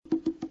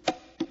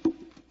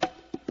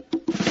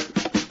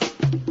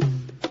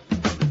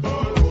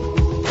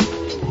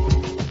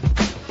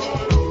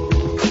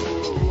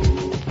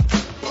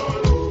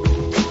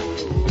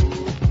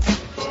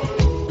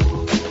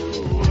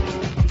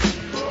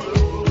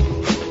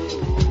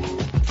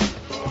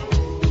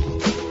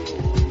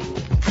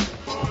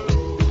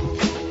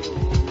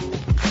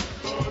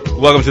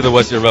Welcome to the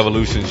What's Your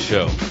Revolution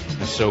show,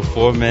 the show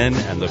for men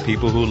and the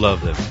people who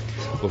love them,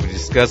 where we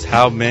discuss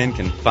how men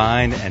can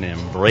find and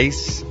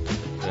embrace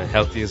the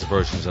healthiest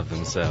versions of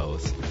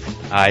themselves.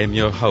 I am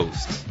your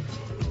host,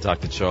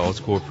 Dr. Charles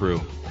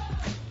Corprew.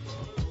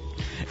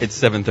 It's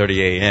 7:30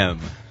 a.m.,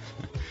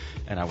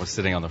 and I was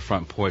sitting on the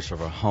front porch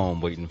of our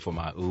home waiting for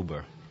my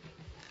Uber.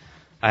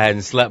 I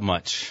hadn't slept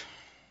much.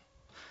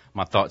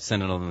 My thoughts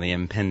centered on the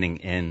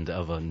impending end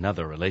of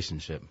another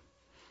relationship.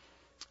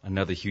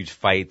 Another huge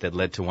fight that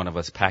led to one of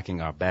us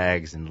packing our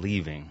bags and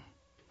leaving.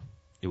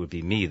 It would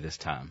be me this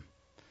time.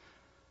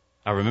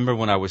 I remember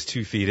when I was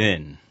 2 feet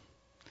in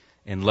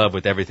love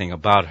with everything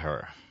about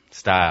her.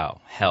 Style,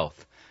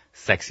 health,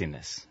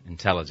 sexiness,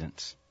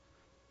 intelligence.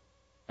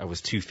 I was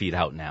 2 feet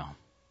out now.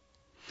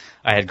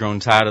 I had grown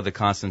tired of the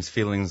constant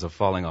feelings of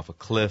falling off a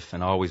cliff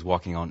and always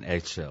walking on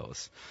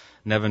eggshells,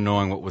 never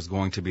knowing what was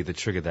going to be the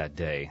trigger that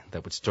day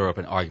that would stir up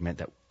an argument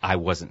that I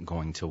wasn't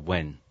going to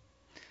win.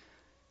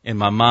 In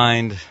my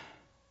mind,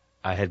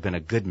 I had been a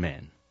good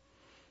man.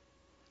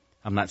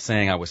 I'm not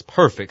saying I was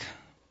perfect.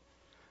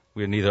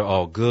 We're neither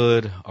all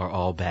good or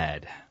all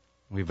bad.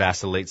 We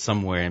vacillate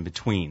somewhere in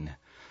between.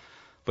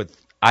 But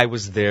I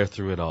was there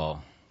through it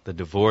all. The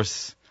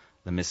divorce,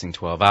 the missing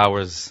 12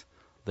 hours,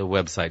 the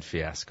website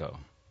fiasco.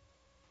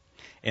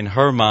 In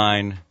her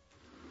mind,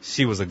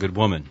 she was a good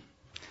woman,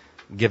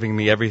 giving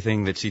me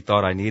everything that she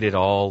thought I needed,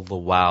 all the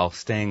while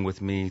staying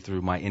with me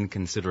through my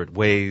inconsiderate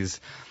ways,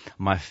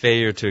 my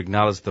failure to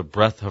acknowledge the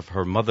breadth of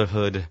her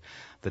motherhood,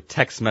 the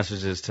text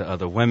messages to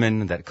other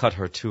women that cut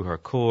her to her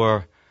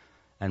core,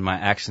 and my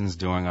actions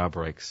during our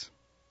breaks.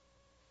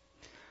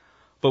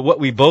 But what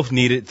we both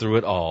needed through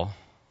it all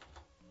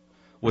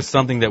was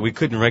something that we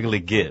couldn't regularly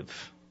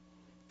give: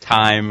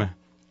 time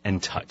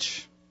and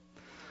touch.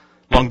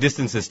 Long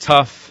distance is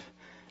tough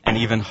and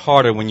even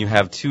harder when you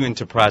have two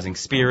enterprising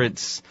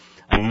spirits,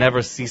 a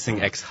never-ceasing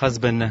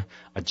ex-husband,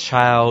 a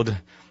child,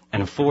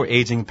 and 4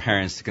 aging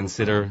parents to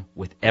consider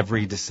with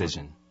every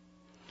decision,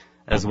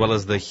 as well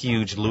as the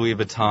huge Louis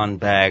Vuitton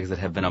bags that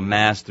have been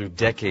amassed through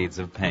decades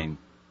of pain.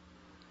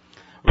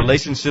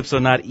 Relationships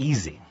are not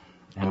easy,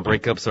 and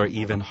breakups are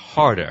even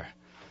harder,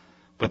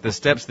 but the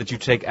steps that you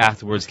take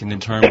afterwards can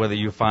determine whether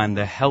you find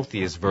the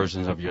healthiest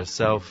versions of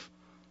yourself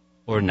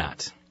or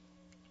not.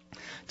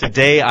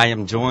 Today, I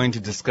am joined to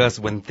discuss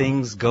when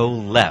things go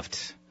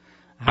left,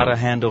 how to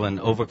handle and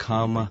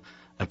overcome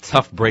a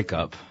tough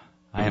breakup.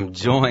 I am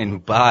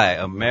joined by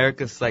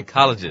America's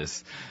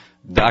psychologist,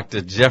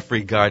 Dr.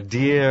 Jeffrey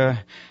Gardere,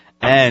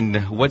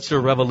 and What's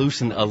Your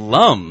Revolution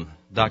alum,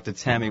 Dr.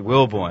 Tammi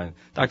Wilborn.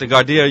 Dr.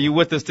 Gardere, are you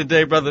with us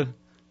today, brother?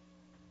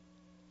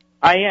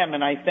 I am,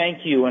 and I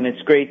thank you, and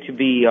it's great to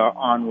be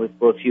on with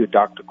both you,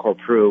 Dr.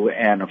 Corprew,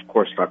 and, of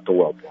course, Dr.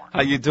 Wilborn.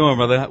 How you doing,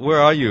 brother? Where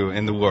are you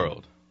in the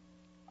world?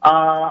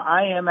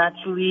 I am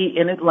actually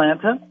in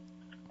Atlanta,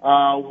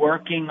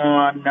 working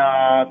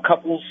on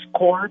couples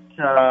court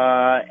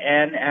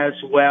and as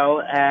well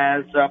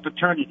as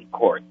paternity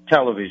court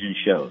television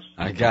shows.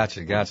 I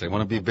gotcha. I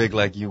want to be big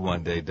like you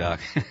one day, Doc.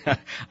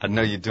 I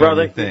know you're doing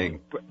your thing.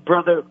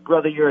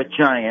 Brother, you're a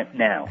giant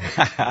now.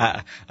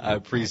 I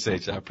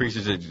appreciate you. I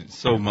appreciate you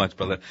so much,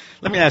 brother.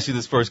 Let me ask you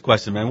this first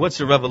question, man. What's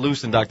your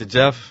revolution, Dr.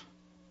 Jeff?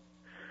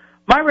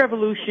 My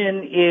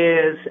revolution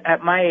is,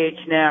 at my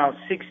age now,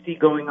 60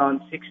 going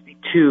on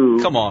 62.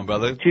 Come on,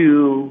 brother.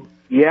 To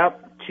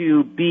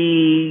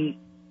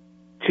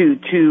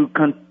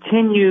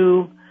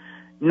continue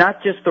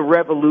not just the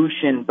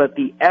revolution, but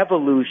the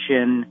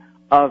evolution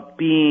of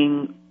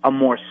being a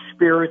more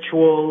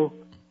spiritual,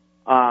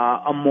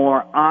 a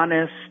more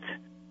honest,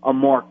 a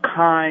more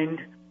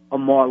kind, a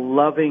more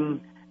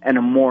loving, and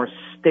a more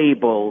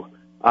stable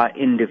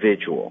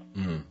individual.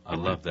 I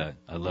love that.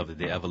 I love it,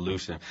 the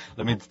evolution.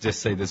 Let me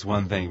just say this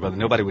one thing, brother.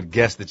 Nobody would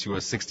guess that you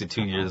were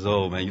 62 years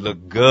old, man. You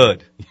look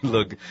good. You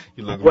look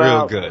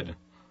real good.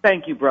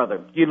 Thank you,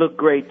 brother. You look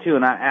great, too.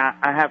 And I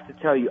have to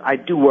tell you, I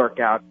do work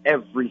out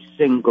every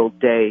single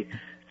day,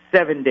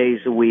 7 days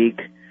a week.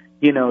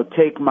 You know,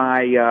 take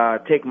my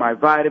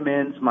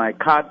vitamins, my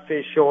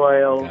codfish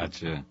oil.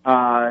 Gotcha.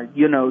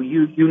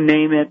 You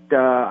name it.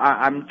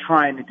 I'm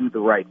trying to do the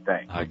right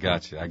thing. I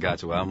got you.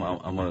 Well,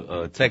 I'm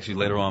gonna text you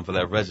later on for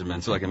that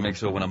regimen so I can make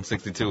sure when I'm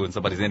 62 and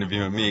somebody's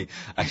interviewing me,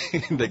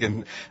 they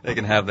can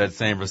have that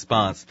same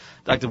response.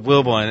 Dr.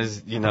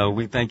 Wilborn,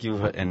 we thank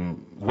you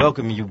and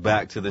welcome you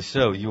back to the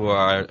show. You are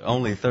our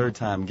only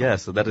third-time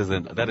guest, so that is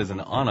an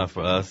honor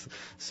for us.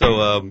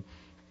 So.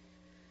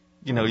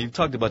 You've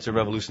talked about your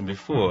revolution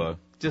before.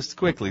 Just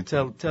quickly,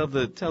 tell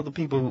the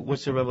people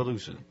what's your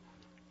revolution.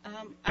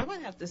 I would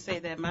have to say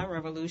that my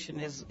revolution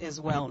is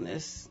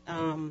wellness.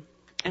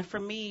 And for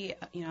me,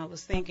 I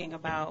was thinking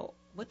about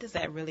what does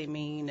that really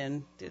mean?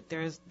 And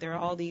there are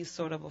all these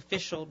sort of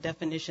official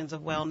definitions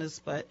of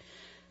wellness, but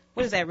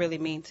what does that really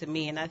mean to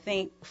me? And I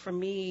think for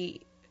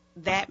me,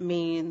 that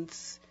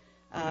means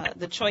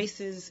the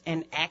choices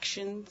and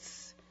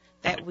actions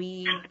that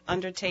we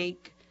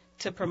undertake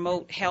to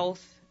promote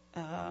health,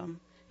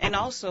 and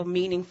also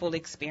meaningful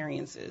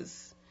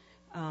experiences.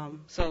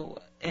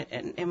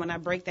 And when I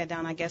break that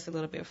down, I guess a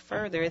little bit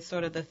further, it's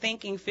sort of the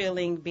thinking,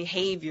 feeling,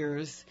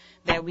 behaviors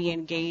that we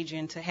engage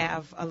in to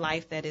have a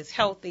life that is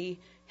healthy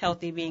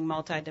being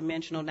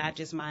multidimensional, not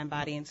just mind,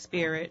 body, and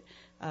spirit,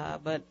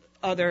 but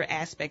other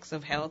aspects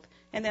of health.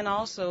 And then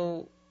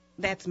also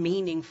that's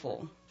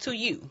meaningful to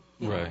you.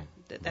 Right.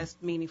 That's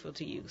meaningful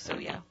to you. So,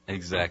 yeah.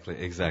 Exactly.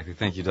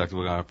 Thank you, Dr.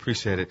 Wilborn. I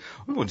appreciate it.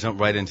 We're going to jump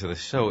right into the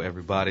show,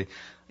 everybody.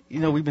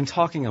 We've been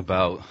talking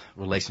about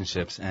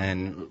relationships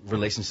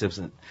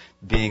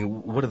being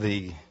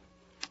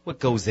what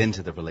goes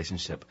into the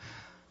relationship.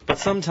 But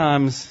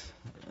sometimes,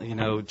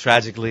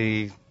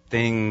 tragically,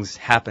 things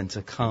happen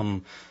to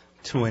come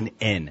to an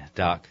end,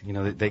 Doc.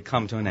 They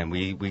come to an end.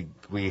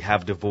 We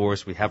have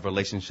divorce, we have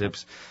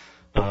relationships.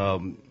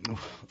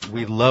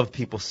 We love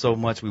people so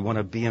much, we want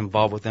to be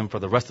involved with them for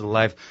the rest of their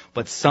life,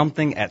 but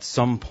something at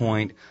some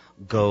point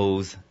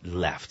goes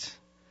left.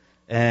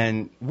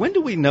 And when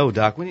do we know,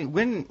 Doc?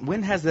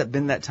 When has that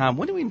been that time?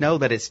 When do we know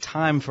that it's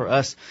time for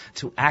us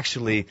to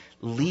actually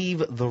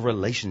leave the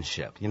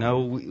relationship?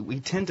 We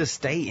tend to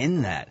stay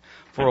in that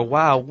for a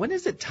while. When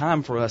is it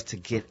time for us to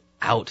get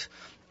out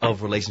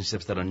of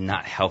relationships that are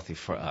not healthy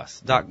for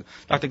us? Dr.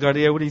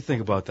 Gardere, what do you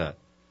think about that?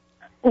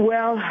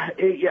 Well,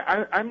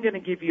 I'm going to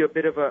give you a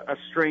bit of a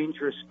strange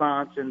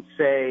response and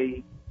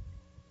say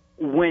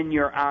when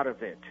you're out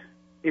of it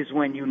is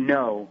when you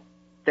know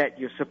that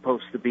you're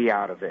supposed to be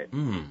out of it.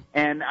 Mm.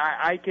 And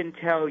I can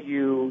tell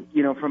you,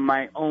 from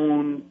my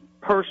own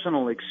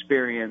personal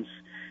experience,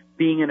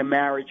 being in a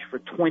marriage for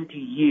 20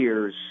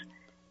 years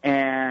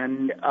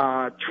and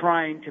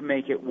trying to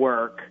make it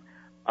work,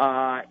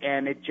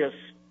 and it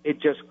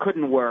just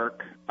couldn't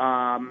work.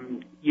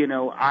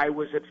 I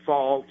was at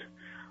fault.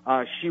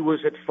 She was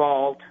at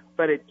fault,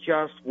 but it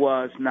just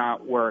was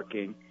not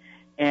working.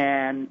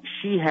 And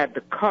she had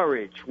the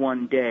courage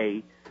one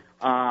day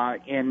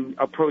in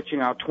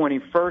approaching our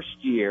 21st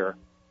year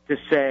to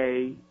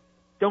say,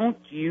 don't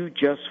you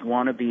just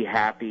want to be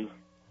happy?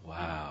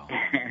 Wow.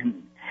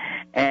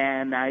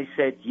 And I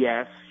said,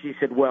 yes. She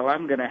said, well,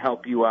 I'm going to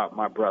help you out,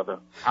 my brother.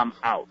 I'm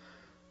out.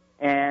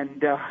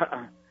 And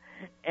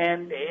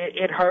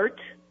it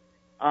hurt.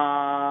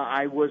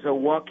 I was a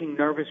walking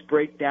nervous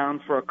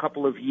breakdown for a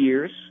couple of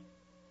years,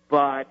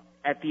 but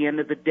at the end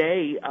of the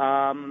day,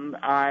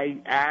 I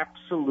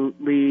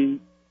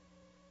absolutely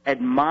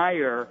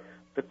admire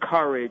the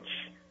courage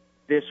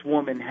this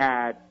woman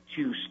had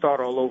to start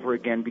all over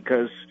again,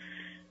 because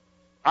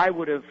I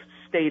would have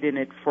stayed in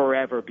it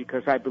forever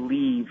because I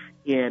believe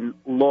in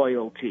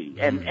loyalty.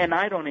 And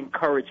I don't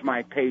encourage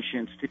my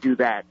patients to do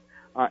that,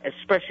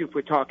 especially if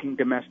we're talking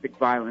domestic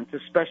violence,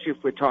 especially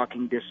if we're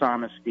talking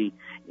dishonesty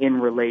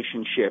in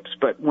relationships.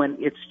 But when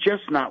it's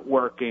just not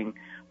working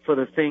for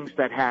the things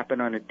that happen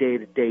on a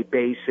day-to-day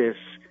basis,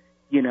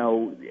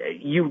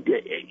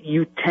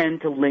 you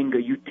tend to linger,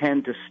 you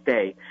tend to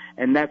stay.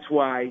 And that's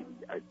why,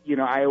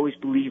 I always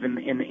believe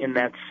in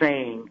that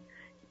saying,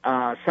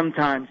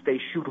 sometimes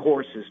they shoot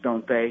horses,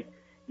 don't they?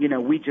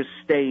 We just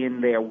stay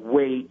in there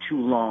way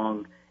too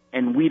long,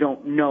 and we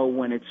don't know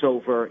when it's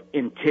over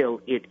until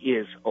it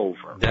is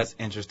over. That's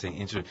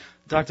interesting.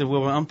 Dr.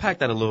 Wilborn, unpack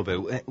that a little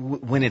bit.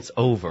 When it's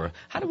over,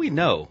 how do we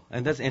know?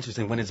 And that's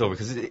interesting, when it's over,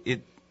 because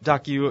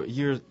Doc,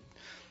 you're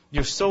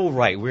so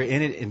right. We're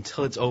in it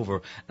until it's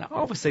over. And I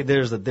always say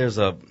there's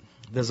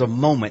a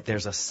moment,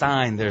 there's a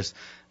sign, there's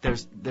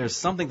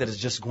something that is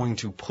just going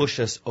to push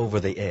us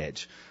over the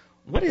edge.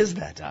 What is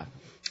that, Doc?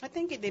 I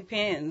think it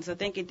depends. I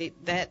think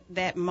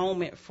that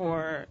moment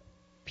for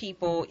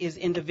people is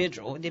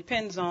individual. It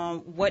depends on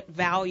what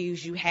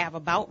values you have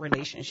about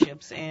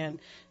relationships and,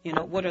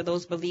 what are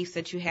those beliefs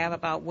that you have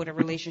about what a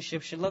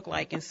relationship should look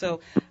like. And so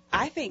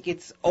I think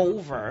it's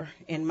over,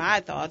 in my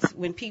thoughts,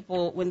 when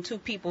two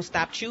people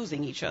stop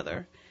choosing each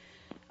other.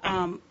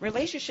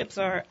 Relationships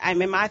are,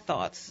 in my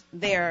thoughts,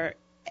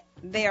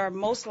 they are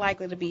most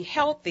likely to be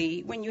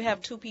healthy when you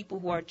have two people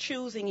who are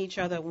choosing each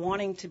other,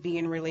 wanting to be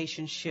in a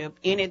relationship,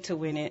 in it to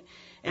win it.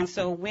 And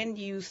so when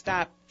you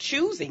stop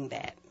choosing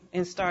that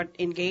and start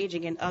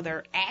engaging in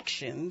other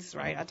actions,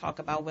 right? I talk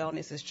about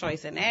wellness as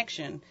choice and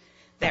action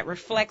that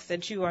reflects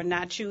that you are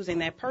not choosing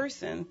that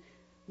person,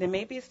 then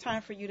maybe it's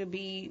time for you to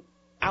be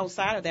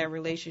outside of that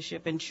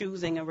relationship and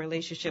choosing a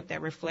relationship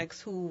that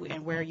reflects who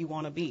and where you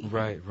want to be.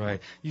 Right.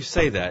 You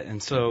say that.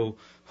 And so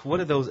what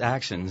are those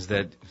actions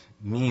that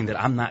mean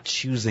that I'm not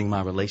choosing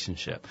my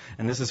relationship?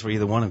 And this is for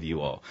either one of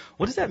you all.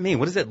 What does that mean?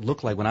 What does that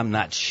look like when I'm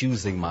not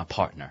choosing my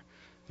partner?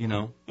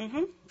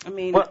 Mm-hmm.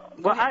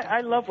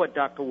 I love what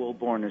Dr.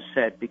 Wilborn has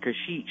said, because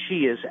she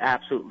is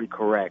absolutely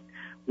correct.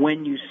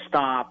 When you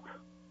stop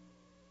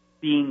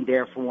being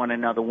there for one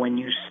another, when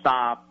you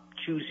stop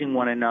choosing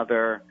one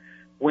another,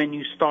 when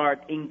you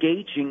start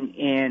engaging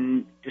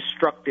in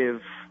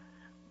destructive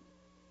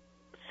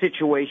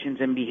situations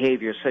and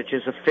behaviors such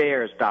as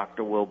affairs,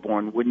 Dr.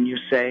 Wilborn, wouldn't you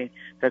say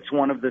that's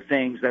one of the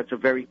things that's a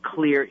very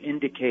clear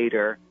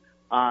indicator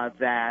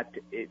that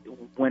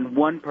when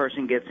one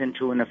person gets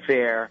into an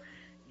affair,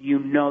 you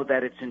know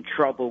that it's in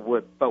trouble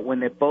with, but when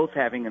they're both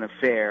having an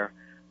affair,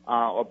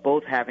 or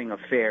both having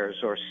affairs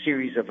or a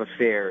series of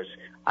affairs,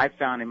 I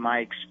found in my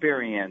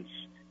experience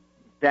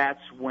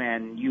that's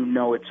when you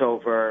know it's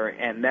over,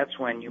 and that's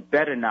when you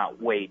better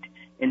not wait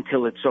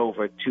until it's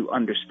over to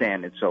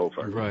understand it's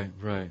over.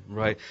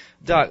 Right.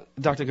 Dr.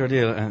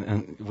 Gardere,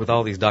 and with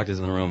all these doctors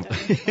in the room.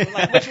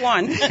 Like, which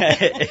one?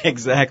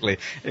 Exactly.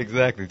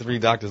 3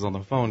 doctors on the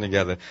phone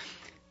together.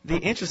 The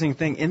interesting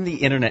thing, in the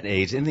internet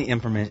age, in the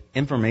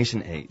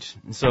information age,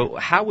 so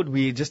how would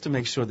we, just to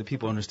make sure that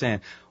people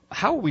understand,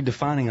 how are we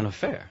defining an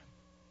affair?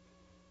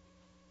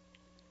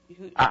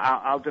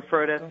 I'll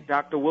defer to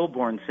Dr.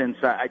 Wilborn, since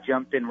I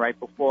jumped in right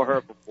before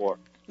her before.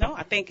 No,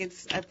 I think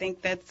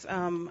that's,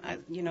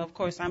 of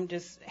course, I'm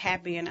just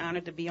happy and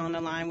honored to be on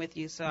the line with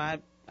you. So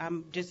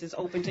I'm just as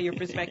open to your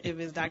perspective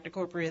as Dr.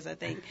 Corprew is, I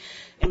think,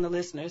 and the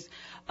listeners.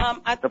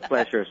 The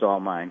pleasure is all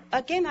mine.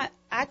 Again,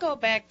 I go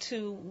back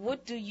to,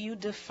 what do you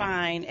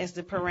define as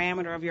the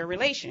parameter of your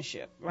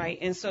relationship, right?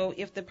 And so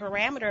if the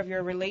parameter of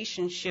your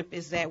relationship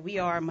is that we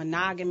are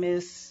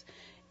monogamous,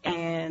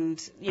 and,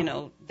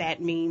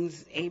 that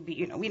means,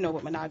 we know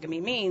what monogamy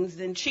means,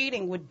 then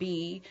cheating would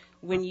be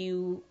when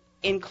you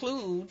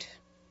include,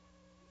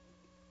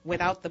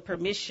 without the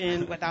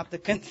permission, without the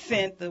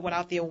consent,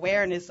 without the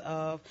awareness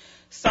of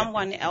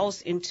someone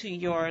else into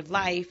your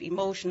life,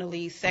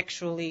 emotionally,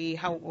 sexually,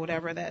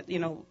 whatever that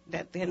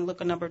can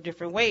look a number of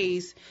different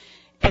ways.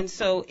 And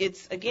so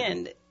it's,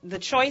 again, the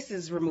choice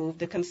is removed,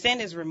 the consent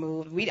is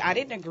removed. I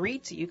didn't agree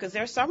to you, because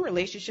there are some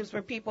relationships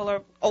where people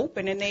are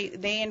open and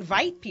they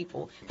invite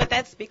people, but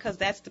that's because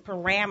that's the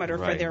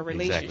parameter for their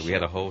relationship. Exactly. We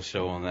had a whole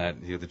show on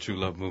that, the True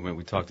Love Movement.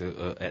 We talked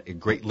at a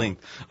great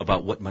length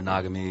about what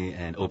monogamy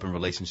and open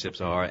relationships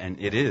are, and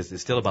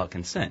it's still about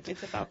consent.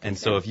 It's about consent. And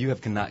so if you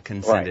have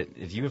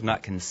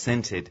not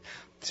consented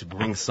to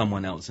bring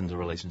someone else into a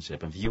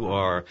relationship, if you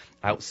are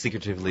out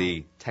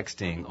secretively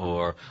texting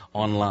or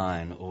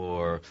online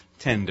or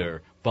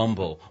Tinder,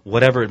 Bumble,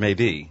 whatever it may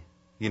be,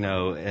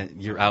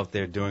 and you're out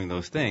there doing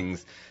those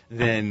things,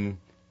 then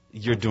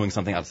you're doing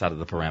something outside of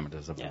the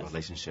parameters of the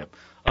relationship.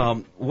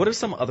 What are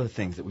some other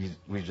things that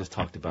we just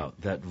talked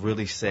about that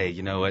really say,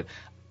 you know what,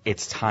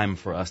 it's time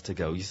for us to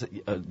go? You said,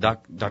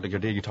 Dr.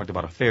 Gardere, you talked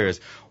about affairs.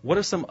 What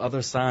are some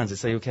other signs that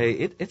say, okay,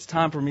 it's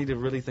time for me to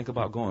really think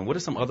about going? What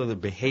are some other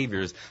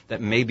behaviors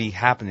that may be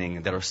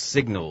happening that are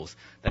signals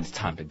that it's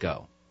time to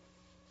go?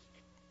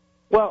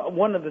 Well,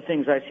 one of the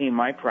things I see in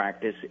my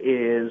practice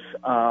is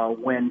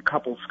when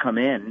couples come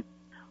in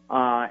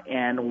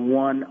and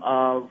one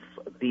of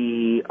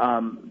the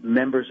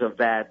members of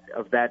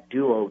that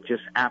duo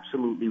just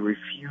absolutely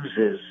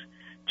refuses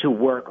to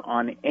work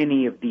on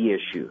any of the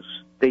issues.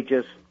 They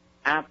just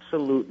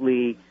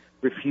absolutely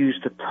refuse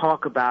to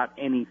talk about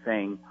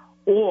anything,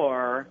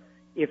 or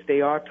if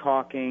they are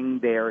talking,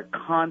 they're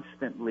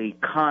constantly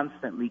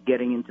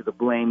getting into the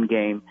blame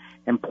game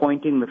and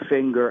pointing the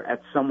finger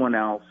at someone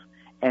else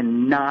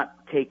and not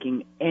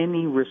taking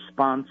any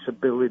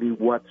responsibility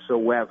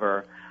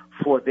whatsoever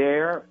for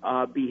their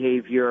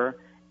behavior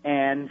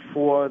and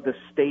for the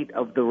state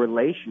of the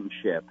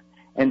relationship.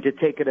 And to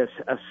take it a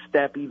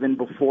step even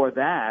before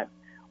that,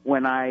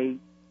 when I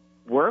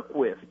work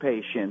with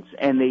patients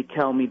and they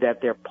tell me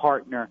that their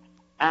partner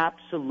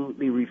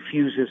absolutely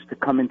refuses to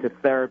come into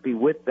therapy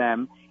with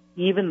them,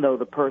 even though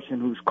the person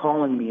who's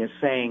calling me is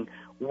saying,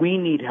 we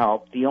need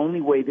help, the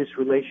only way this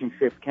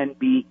relationship can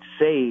be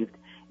saved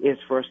is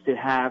for us to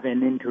have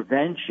an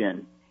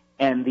intervention,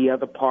 and the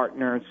other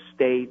partner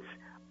states,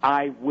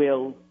 I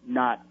will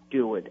not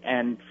do it.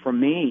 And for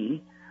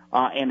me,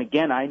 and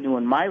again, I knew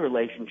in my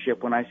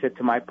relationship when I said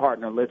to my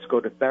partner, let's go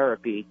to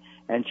therapy,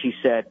 and she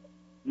said,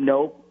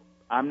 nope,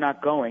 I'm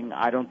not going.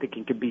 I don't think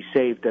it can be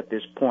saved at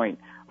this point.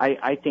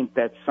 I think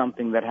that's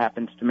something that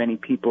happens to many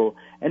people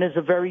and is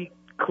a very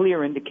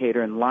clear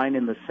indicator and line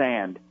in the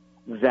sand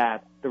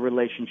that the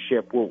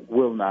relationship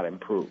will not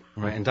improve.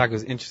 Right. And Doc, it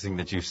was interesting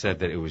that you said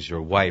that it was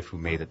your wife who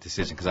made that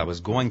decision, because I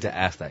was going to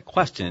ask that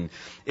question.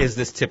 Is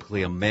this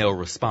typically a male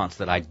response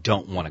that I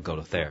don't want to go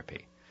to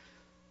therapy?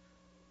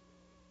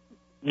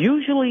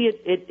 Usually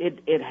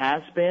it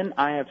has been.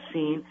 I have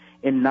seen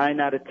in 9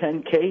 out of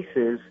 10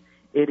 cases,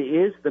 it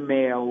is the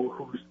male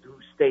who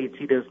states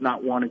he does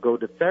not want to go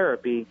to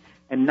therapy,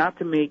 and not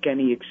to make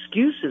any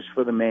excuses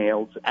for the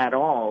males at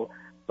all,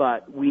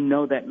 but we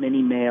know that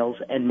many males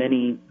and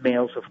many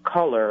males of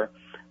color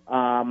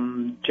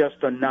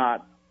just are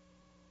not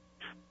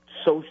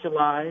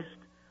socialized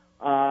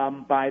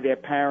by their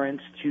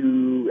parents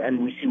to,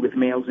 and we see with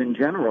males in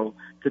general,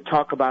 to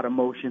talk about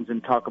emotions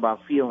and talk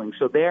about feelings.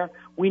 So there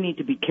we need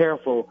to be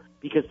careful,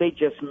 because they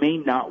just may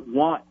not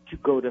want to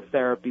go to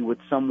therapy with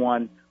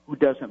someone who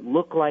doesn't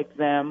look like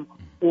them,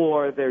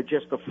 or they're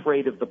just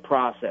afraid of the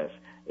process.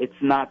 It's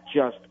not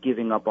just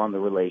giving up on the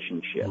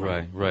relationship.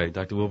 Right.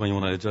 Dr. Wilborn, you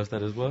want to address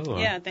that as well? Or?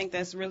 Yeah, I think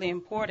that's really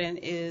important,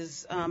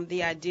 is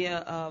the idea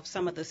of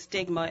some of the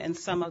stigma and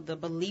some of the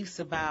beliefs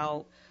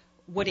about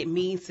what it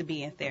means to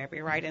be in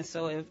therapy, right? And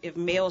so if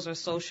males are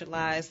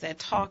socialized that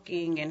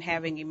talking and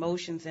having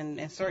emotions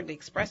and certainly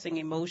expressing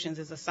emotions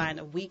is a sign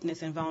of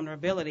weakness and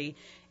vulnerability,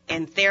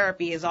 and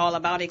therapy is all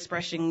about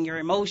expressing your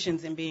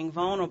emotions and being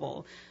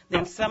vulnerable,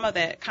 then some of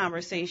that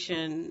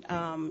conversation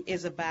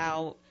is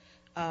about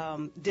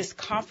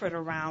discomfort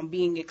around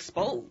being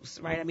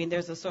exposed, right? I mean,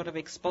 there's a sort of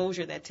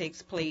exposure that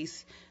takes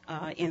place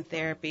in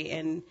therapy,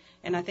 and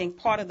I think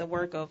part of the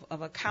work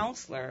of a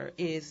counselor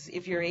is,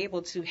 if you're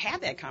able to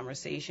have that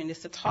conversation, is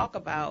to talk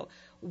about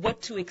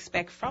what to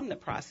expect from the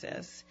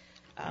process,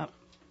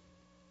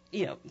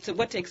 to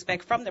what to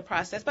expect from the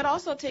process, but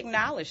also to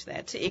acknowledge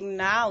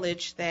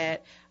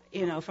that,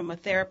 from a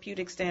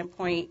therapeutic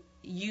standpoint,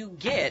 you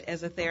get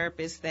as a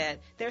therapist that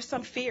there's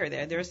some fear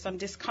there's some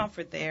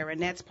discomfort there,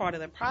 and that's part of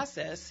the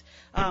process,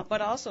 but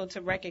also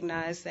to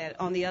recognize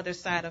that on the other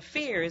side of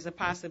fear is a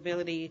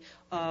possibility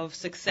of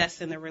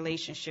success in the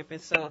relationship. And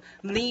so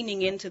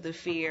leaning into the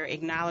fear,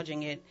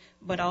 acknowledging it,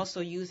 but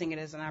also using it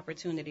as an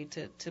opportunity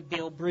to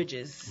build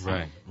bridges.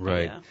 Right.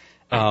 Yeah.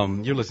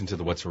 You're listening to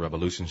the What's a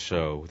Revolution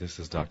show. This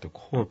is Dr.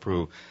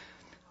 Corprew.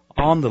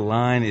 On the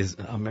line is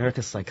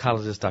America's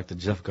psychologist, Dr.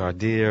 Jeff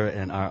Gardere,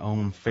 and our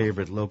own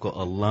favorite local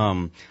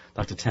alum,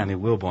 Dr. Tammi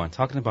Wilborn,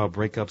 talking about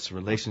breakups,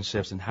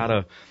 relationships, and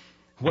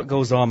what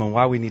goes on and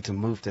why we need to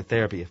move to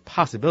therapy if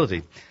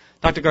possibility.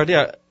 Dr.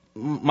 Gardere,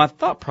 my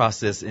thought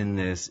process in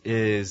this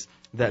is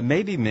that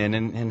maybe men,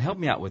 and help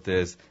me out with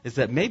this, is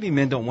that maybe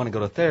men don't want to go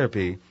to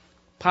therapy,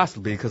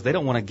 possibly because they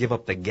don't want to give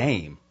up the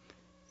game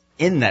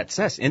in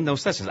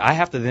those sessions. I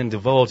have to then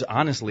divulge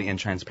honestly and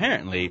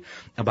transparently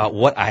about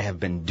what I have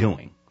been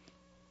doing.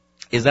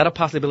 Is that a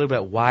possibility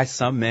about why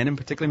some men, and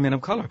particularly men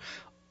of color,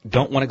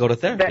 don't want to go to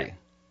therapy?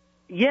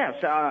 Yes,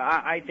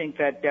 I think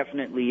that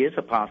definitely is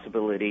a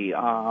possibility.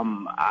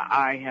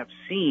 I have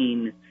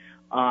seen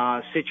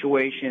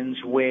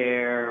situations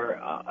where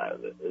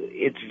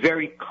it's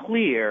very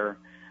clear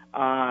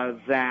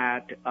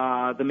that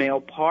the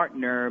male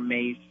partner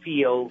may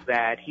feel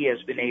that he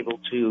has been able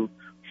to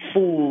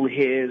fool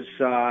his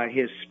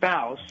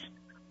spouse.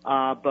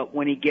 But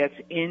when he gets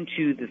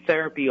into the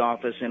therapy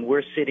office and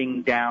we're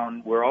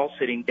all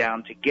sitting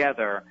down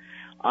together,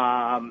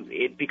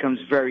 it becomes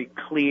very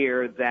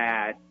clear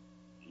that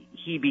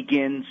he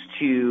begins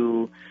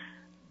to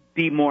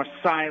be more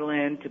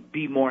silent,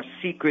 be more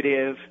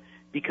secretive,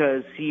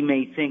 because he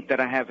may think that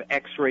I have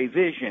X-ray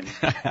vision,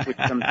 which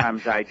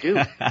sometimes I do.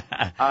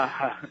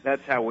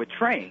 That's how we're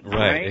trained.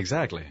 Right?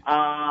 Exactly.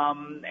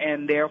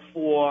 And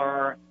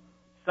therefore,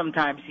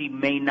 sometimes he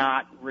may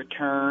not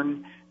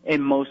return.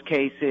 In most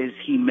cases,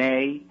 he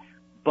may,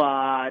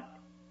 but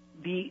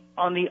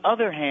on the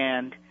other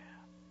hand,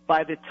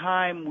 by the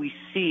time we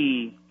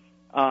see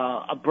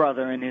a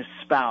brother and his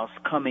spouse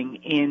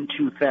coming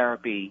into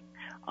therapy,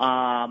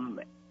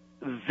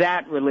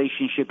 that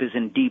relationship is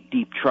in deep,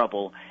 deep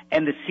trouble,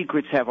 and the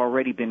secrets have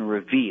already been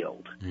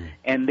revealed.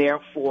 And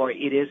therefore,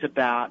 it is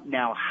about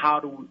now how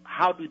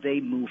do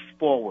they move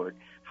forward?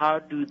 How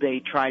do they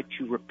try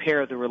to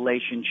repair the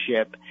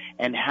relationship,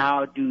 and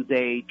how do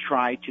they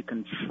try to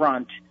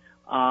confront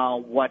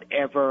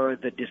whatever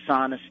the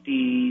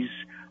dishonesties,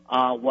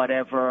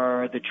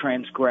 whatever the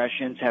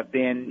transgressions have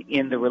been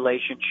in the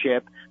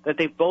relationship that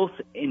they've both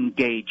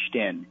engaged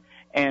in?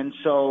 And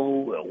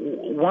so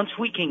once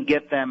we can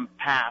get them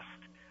past,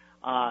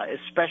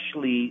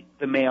 especially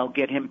the male,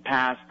 get him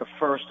past the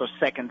first or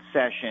second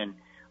session,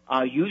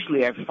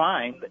 usually I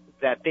find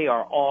that they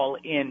are all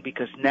in,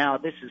 because now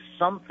this is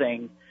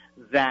something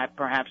that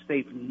perhaps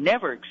they've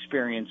never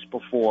experienced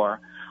before,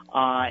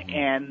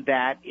 and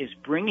that is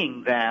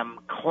bringing them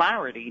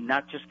clarity,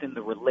 not just in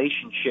the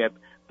relationship,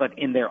 but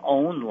in their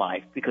own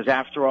life. Because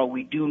after all,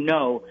 we do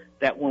know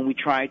that when we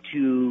try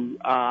to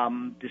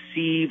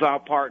deceive our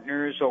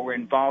partners, or we're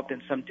involved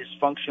in some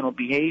dysfunctional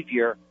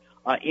behavior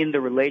in the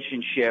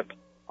relationship,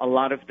 a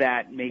lot of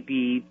that may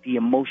be the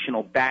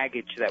emotional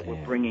baggage that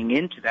we're bringing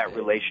into that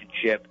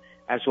relationship,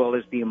 as well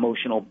as the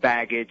emotional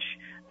baggage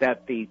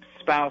that the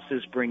spouse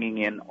is bringing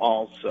in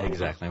also.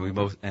 Exactly.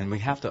 And we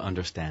have to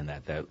understand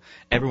that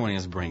everyone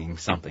is bringing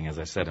something. As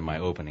I said in my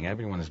opening,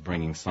 everyone is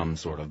bringing some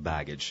sort of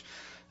baggage.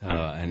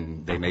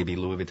 And they may be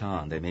Louis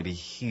Vuitton. They may be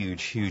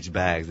huge, huge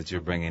bags that you're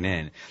bringing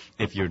in.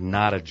 If you're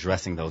not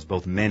addressing those,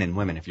 both men and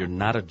women, if you're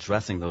not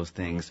addressing those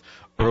things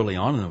early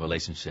on in the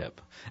relationship.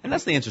 And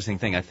that's the interesting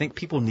thing. I think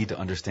people need to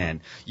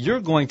understand,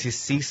 you're going to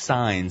see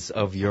signs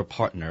of your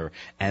partner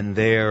and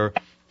their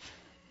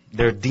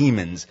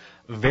demons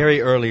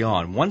very early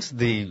on. Once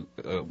the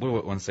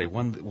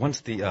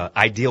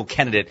ideal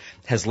candidate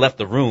has left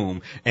the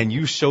room and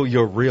you show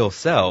your real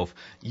self,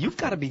 you've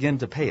got to begin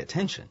to pay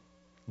attention.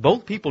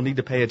 Both people need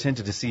to pay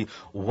attention to see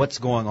what's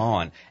going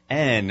on.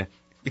 And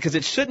because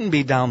it shouldn't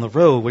be down the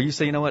road where you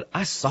say, you know what,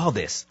 I saw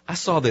this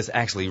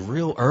actually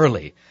real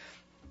early.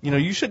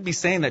 You should be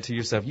saying that to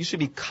yourself. You should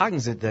be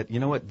cognizant that, you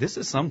know what, this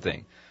is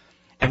something.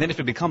 And then if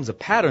it becomes a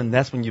pattern,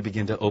 that's when you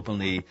begin to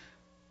openly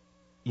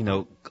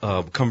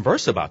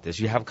converse about this.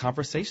 You have a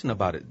conversation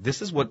about it.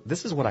 This is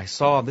what I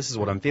saw. This is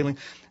what I'm feeling.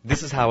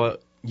 This is how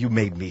you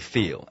made me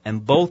feel.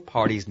 And both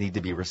parties need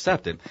to be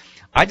receptive.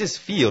 I just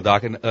feel,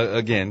 Doc, and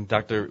again,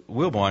 Dr.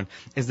 Wilborn,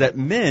 is that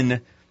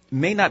men,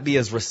 may not be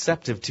as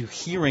receptive to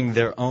hearing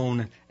their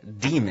own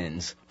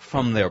demons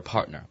from their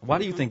partner. Why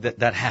do you think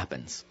that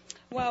happens?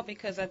 Well,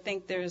 because I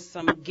think there's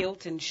some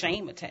guilt and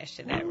shame attached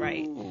to that,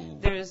 right? Ooh.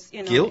 There's,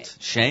 Guilt,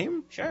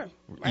 shame? Sure,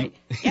 right?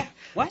 Yeah.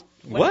 What?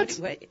 What?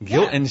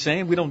 Guilt and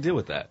shame? We don't deal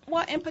with that.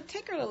 Well, and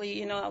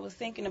particularly, I was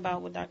thinking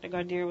about what Dr.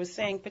 Gardere was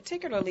saying,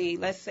 particularly,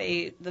 let's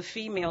say the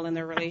female in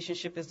the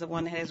relationship is the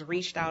one that has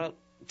reached out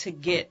to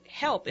get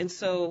help. And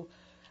so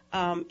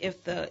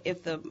if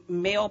the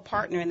male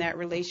partner in that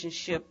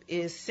relationship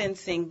is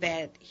sensing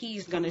that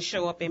he's going to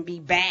show up and be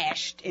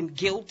bashed and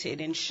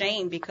guilted and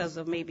shamed because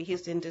of maybe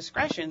his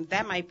indiscretion,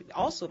 that might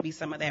also be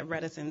some of that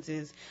reticence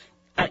is,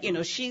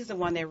 she's the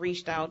one that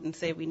reached out and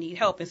said we need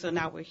help, and so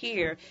now we're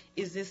here.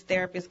 Is this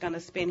therapist going to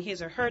spend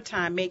his or her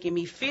time making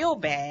me feel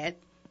bad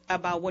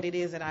about what it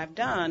is that I've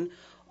done,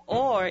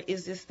 or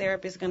is this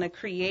therapist going to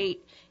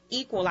create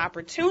equal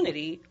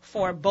opportunity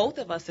for both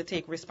of us to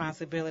take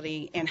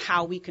responsibility and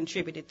how we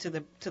contributed to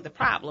the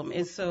problem?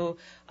 And so,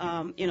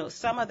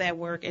 some of that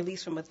work, at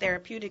least from a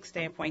therapeutic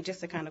standpoint, just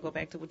to kind of go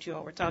back to what you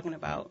all were talking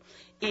about,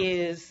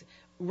 is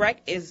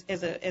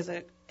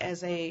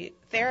as a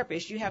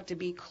therapist, you have to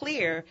be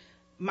clear.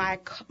 My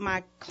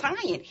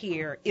client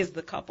here is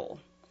the couple,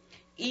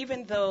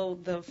 even though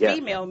the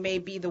female may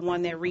be the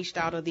one that reached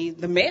out, or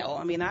the male.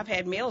 I mean, I've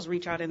had males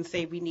reach out and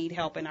say we need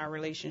help in our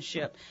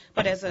relationship.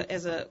 But as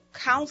a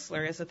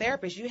counselor, as a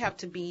therapist, you have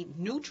to be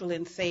neutral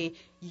and say,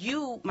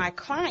 my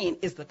client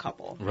is the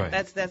couple. Right.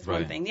 That's right.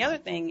 one thing. The other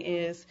thing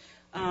is,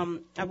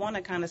 I want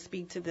to kind of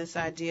speak to this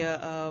idea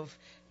of,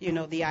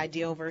 the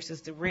ideal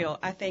versus the real.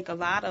 I think a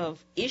lot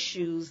of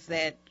issues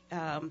that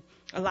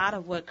a lot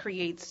of what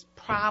creates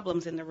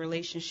problems in the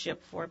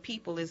relationship for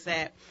people is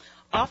that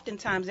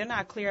oftentimes they're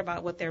not clear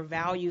about what their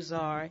values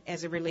are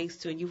as it relates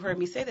to, and you've heard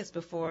me say this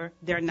before,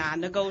 they're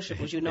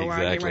non-negotiables. Where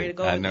I'm getting ready to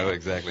go. I know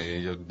exactly.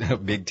 Your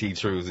big T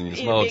truths and your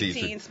small T truths.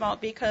 Big T and small,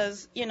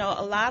 because, a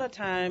lot of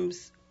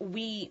times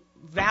we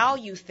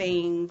value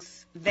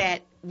things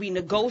that we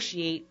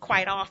negotiate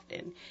quite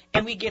often,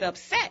 and we get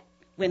upset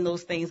when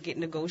those things get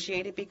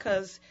negotiated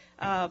because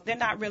they're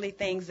not really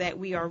things that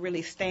we are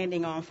really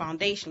standing on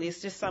foundationally.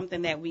 It's just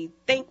something that we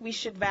think we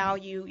should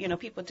value.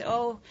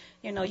 People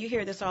you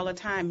hear this all the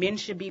time. Men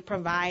should be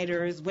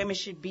providers. Women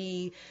should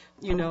be,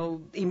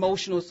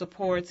 emotional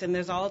supports. And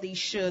there's all these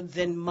shoulds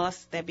and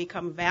musts that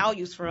become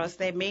values for us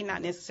that may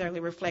not necessarily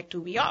reflect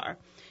who we are.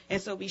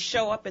 And so we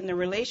show up in the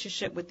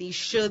relationship with these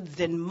shoulds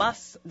and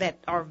musts that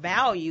are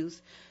values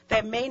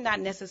that may not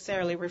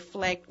necessarily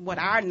reflect what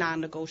our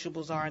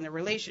non-negotiables are in the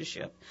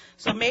relationship.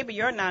 So maybe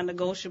your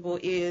non-negotiable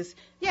is,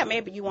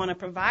 maybe you want a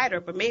provider,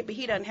 but maybe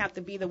he doesn't have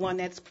to be the one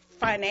that's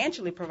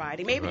financially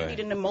providing. Maybe you need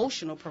an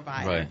emotional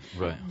provider.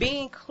 Right.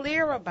 Being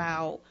clear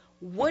about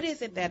what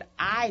is it that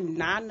I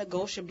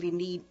non-negotiably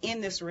need in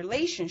this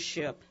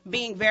relationship,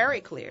 being very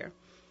clear,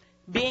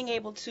 being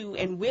able to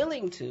and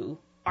willing to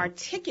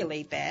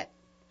articulate that,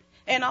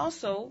 and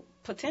also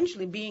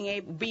potentially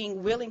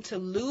being willing to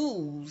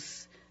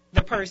lose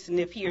the person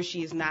if he or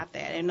she is not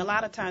that. And a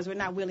lot of times we're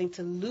not willing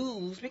to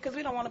lose because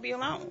we don't want to be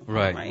alone.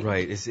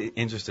 Right. It's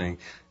interesting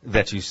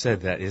that you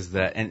said that, is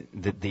that, and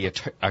the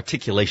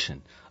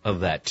articulation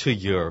of that to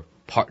your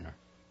partner.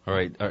 All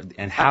right.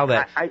 And how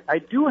that. I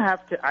do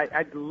have to,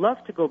 I'd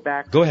love to go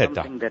back to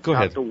something that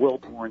Dr.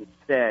 Wilborn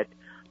said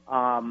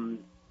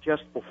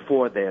just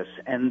before this,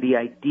 and the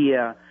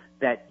idea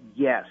that,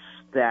 yes,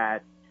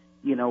 that,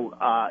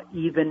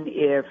 even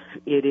if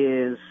it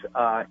is,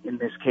 in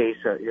this case,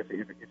 if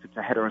it's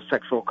a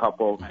heterosexual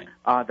couple,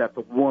 that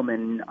the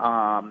woman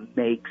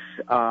makes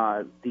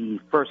the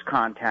first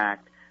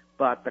contact,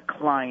 but the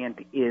client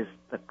is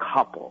the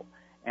couple.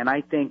 And I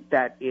think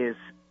that is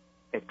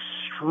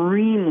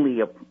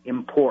extremely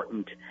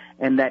important,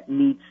 and that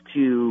needs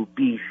to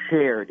be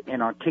shared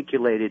and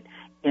articulated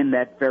in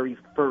that very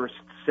first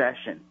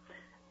session.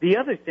 The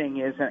other thing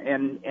is,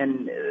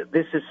 and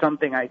this is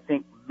something I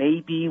think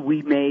maybe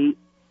we may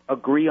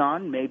agree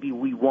on, maybe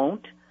we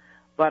won't,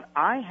 but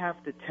I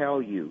have to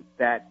tell you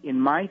that in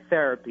my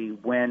therapy,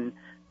 when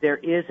there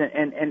is,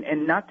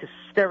 and not to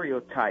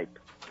stereotype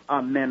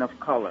men of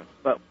color,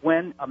 but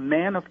when a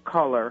man of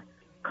color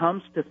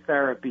comes to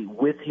therapy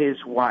with his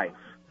wife,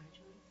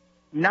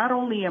 not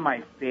only am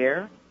I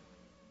fair,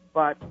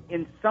 but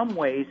in some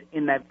ways,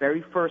 in that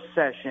very first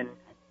session,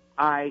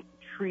 I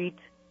treat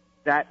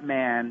that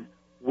man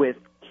with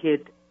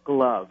kid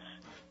gloves.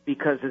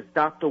 Because as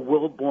Dr.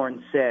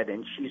 Wilborn said,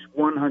 and she's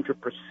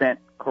 100%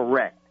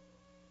 correct,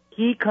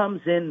 he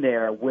comes in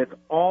there with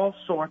all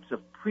sorts of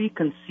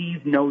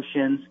preconceived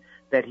notions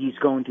that he's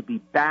going to be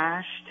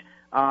bashed,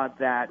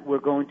 that we're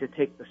going to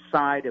take the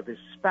side of his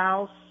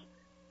spouse,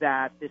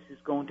 that this is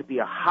going to be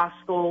a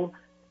hostile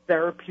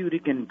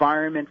therapeutic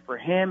environment for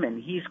him,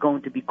 and he's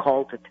going to be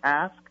called to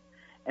task.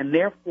 And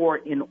therefore,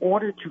 in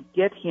order to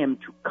get him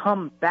to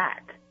come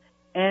back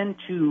and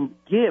to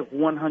give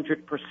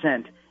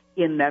 100%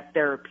 in that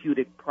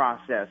therapeutic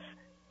process,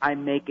 I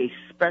make a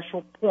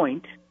special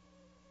point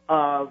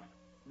of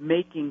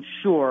making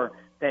sure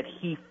that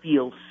he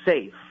feels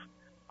safe.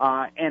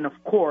 And of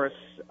course,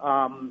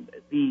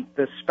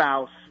 the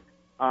spouse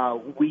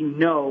we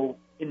know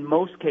in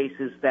most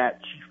cases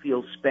that she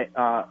feels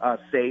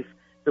safe,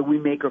 that we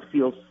make her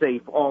feel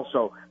safe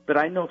also. But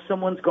I know if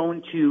someone's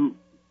going to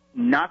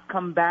not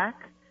come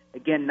back,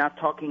 again, not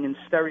talking in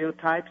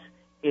stereotypes,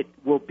 it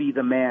will be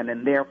the man,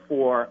 and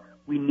therefore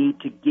we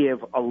need to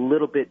give a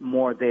little bit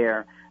more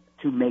there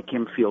to make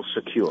him feel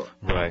secure.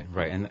 Right.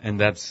 And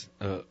that's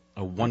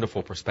a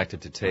wonderful perspective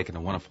to take and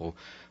a wonderful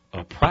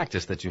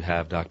practice that you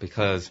have, Doc,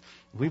 because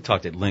we've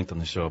talked at length on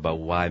the show about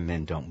why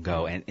men don't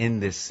go. And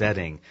in this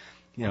setting,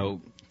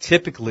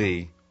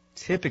 typically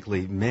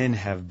men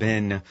have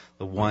been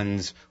the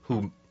ones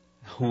who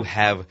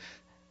have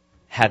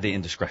had the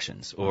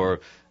indiscretions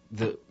or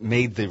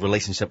made the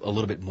relationship a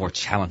little bit more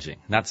challenging.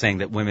 Not saying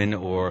that women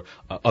or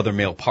other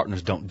male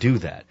partners don't do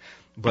that.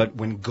 But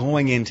when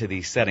going into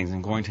these settings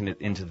and going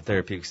into the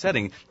therapeutic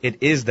setting,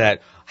 it is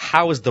that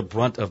how is the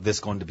brunt of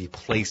this going to be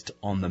placed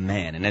on the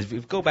man? And as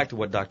we go back to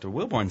what Dr.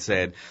 Wilborn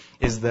said,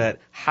 is that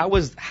how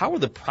are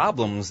the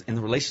problems in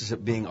the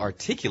relationship being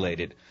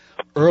articulated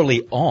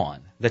early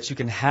on, that you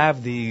can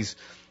have these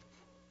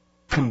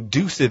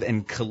conducive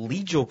and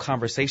collegial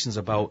conversations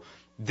about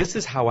this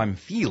is how I'm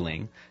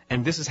feeling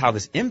and this is how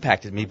this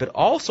impacted me, but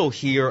also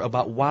hear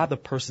about why the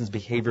person's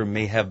behavior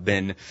may have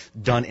been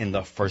done in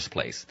the first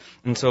place.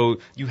 And so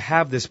you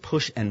have this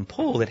push and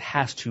pull that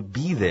has to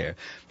be there,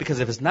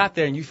 because if it's not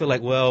there and you feel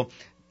like, well,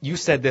 you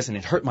said this and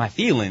it hurt my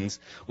feelings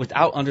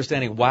without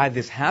understanding why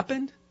this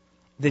happened,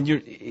 then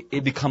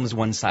it becomes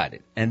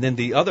one-sided. And then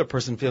the other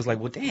person feels like,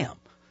 well, damn,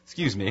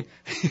 excuse me,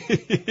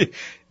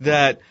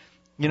 that,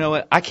 you know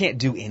what, I can't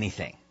do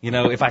anything.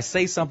 If I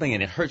say something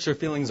and it hurts your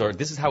feelings or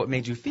this is how it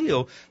made you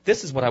feel,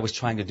 this is what I was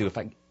trying to do.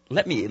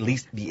 Let me at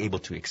least be able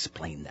to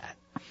explain that.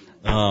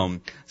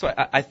 So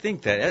I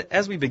think that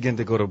as we begin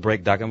to go to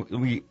break, Doc,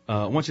 we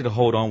want you to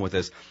hold on with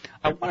us.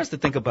 I want us to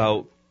think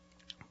about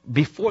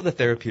before the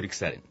therapeutic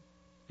setting,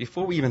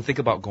 before we even think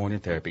about going to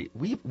therapy,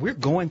 we're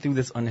going through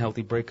this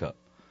unhealthy breakup.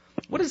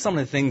 What are some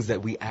of the things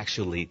that we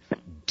actually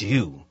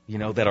do,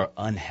 that are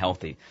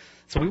unhealthy?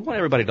 So we want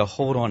everybody to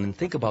hold on and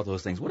think about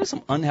those things. What are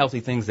some unhealthy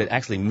things that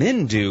actually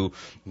men do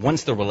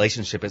once the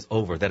relationship is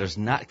over that is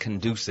not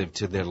conducive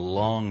to their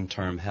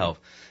long-term health?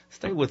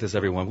 Stay with us,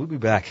 everyone. We'll be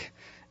back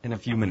in a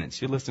few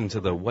minutes. You're listening to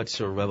the What's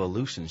Your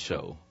Revolution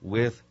show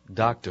with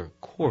Dr.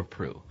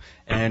 Corprew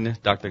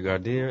and Dr.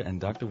 Gardere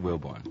and Dr.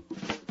 Wilborn.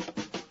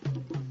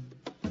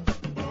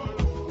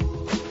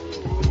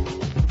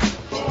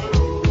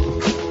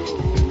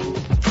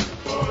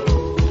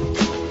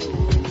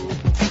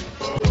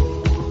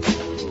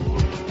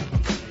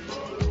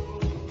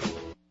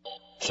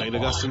 St.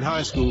 Augustine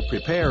High School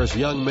prepares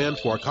young men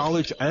for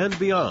college and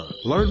beyond.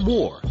 Learn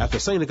more at the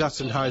St.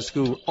 Augustine High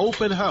School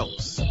Open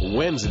House,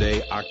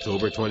 Wednesday,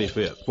 October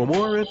 25th. For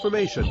more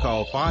information,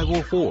 call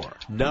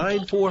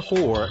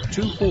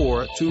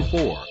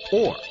 504-944-2424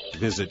 or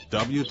visit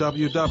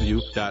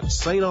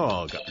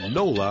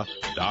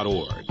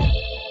www.stognola.org.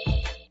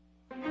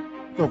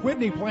 The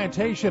Whitney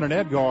Plantation in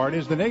Edgard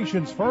is the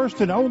nation's first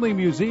and only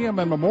museum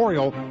and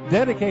memorial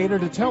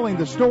dedicated to telling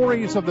the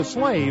stories of the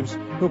slaves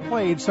who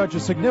played such a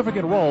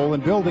significant role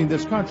in building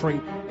this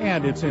country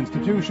and its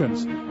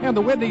institutions. And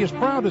the Whitney is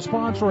proud to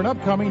sponsor an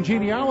upcoming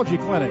genealogy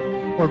clinic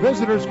where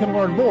visitors can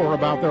learn more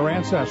about their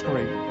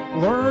ancestry.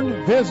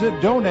 Learn, visit,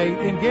 donate,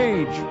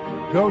 engage.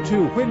 Go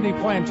to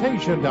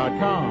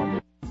WhitneyPlantation.com.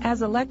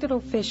 As elected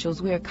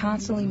officials, we are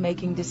constantly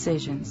making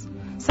decisions.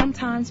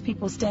 Sometimes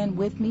people stand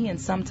with me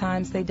and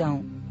sometimes they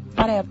don't.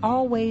 But I have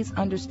always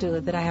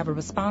understood that I have a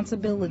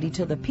responsibility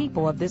to the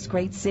people of this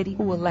great city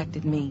who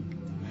elected me.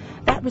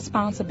 That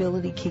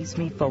responsibility keeps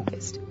me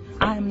focused.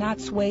 I am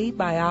not swayed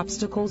by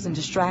obstacles and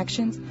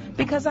distractions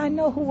because I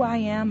know who I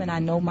am and I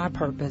know my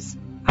purpose.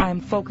 I am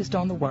focused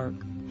on the work.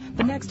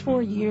 The next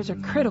 4 years are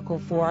critical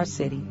for our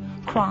city.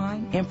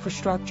 Crime,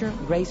 infrastructure,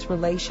 race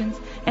relations,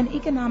 and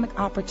economic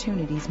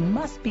opportunities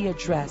must be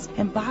addressed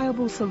and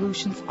viable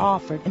solutions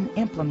offered and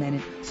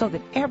implemented so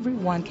that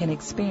everyone can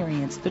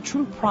experience the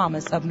true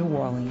promise of New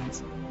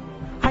Orleans.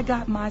 I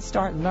got my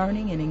start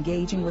learning and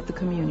engaging with the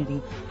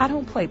community. I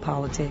don't play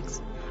politics.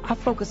 I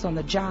focus on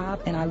the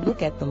job and I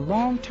look at the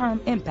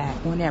long-term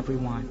impact on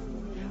everyone.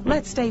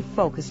 Let's stay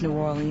focused, New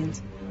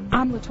Orleans.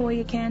 I'm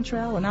LaToya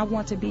Cantrell, and I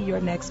want to be your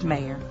next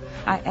mayor.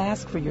 I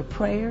ask for your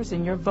prayers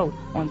and your vote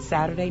on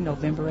Saturday,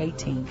 November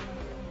 18th.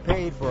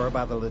 Paid for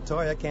by the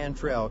LaToya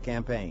Cantrell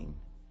campaign.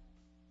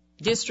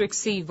 District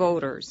C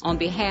voters, on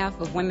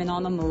behalf of Women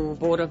on the Move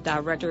Board of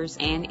Directors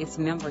and its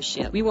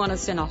membership, we want to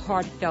send a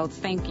heartfelt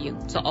thank you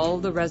to all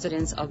the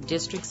residents of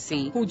District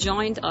C who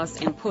joined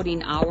us in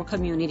putting our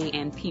community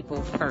and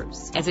people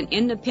first. As an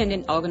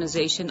independent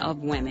organization of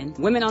women,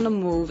 Women on the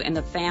Move and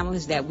the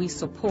families that we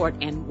support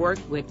and work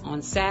with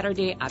on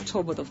Saturday,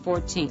 October the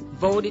 14th,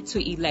 voted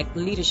to elect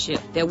leadership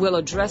that will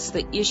address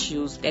the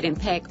issues that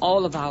impact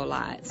all of our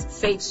lives: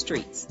 safe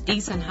streets,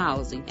 decent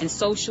housing, and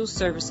social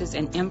services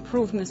and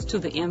improvements to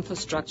the infrastructure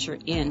infrastructure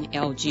in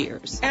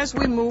Algiers. As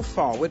we move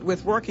forward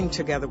with working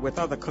together with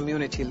other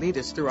community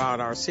leaders throughout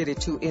our city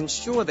to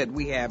ensure that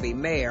we have a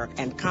mayor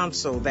and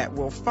council that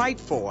will fight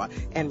for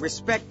and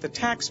respect the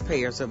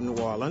taxpayers of New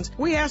Orleans,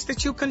 we ask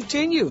that you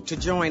continue to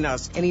join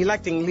us in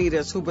electing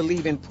leaders who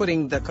believe in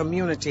putting the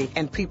community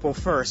and people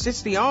first.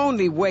 It's the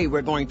only way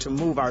we're going to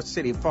move our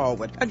city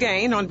forward.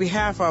 Again, on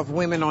behalf of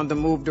Women on the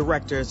Move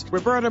directors,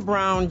 Roberta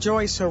Brown,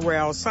 Joyce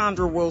Harrell,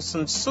 Sandra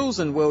Wilson,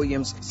 Susan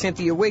Williams,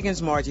 Cynthia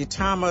Wiggins, Margie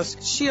Thomas,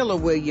 Sheila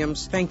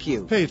Williams, thank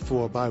you. Paid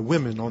for by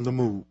Women on the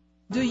Move.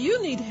 Do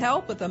you need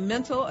help with a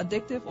mental,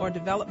 addictive, or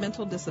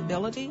developmental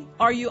disability?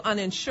 Are you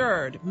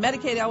uninsured,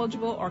 Medicaid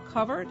eligible, or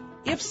covered?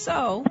 If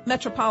so,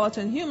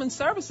 Metropolitan Human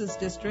Services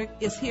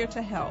District is here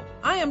to help.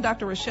 I am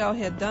Dr. Rochelle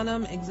Head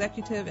Dunham,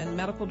 Executive and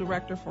Medical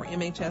Director for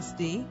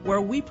MHSD, where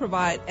we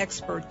provide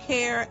expert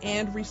care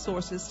and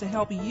resources to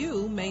help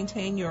you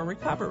maintain your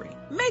recovery.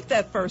 Make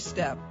that first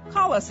step.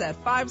 Call us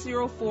at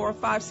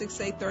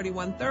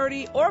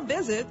 504-568-3130 or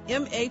visit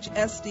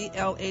mhsdla.org.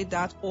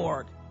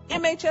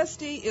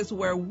 MHSD is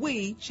where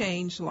we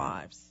change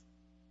lives.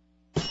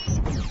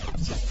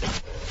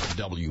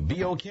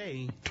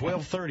 WBOK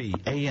 1230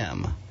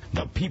 AM,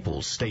 the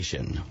People's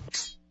Station.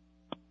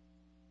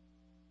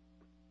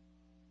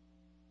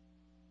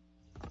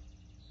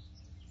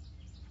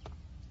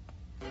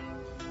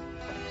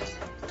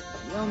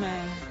 Yo,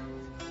 man.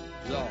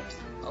 Yo.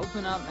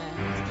 Open up, man.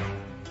 Yo,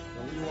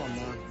 what you want,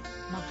 man?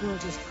 My girl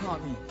just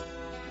caught me.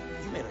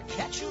 You made her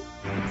catch you?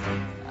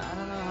 I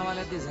don't know how I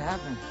let this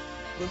happen.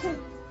 With who?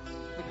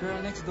 The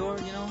girl next door,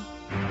 you know?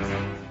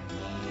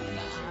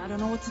 I don't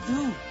know what to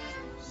do.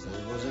 So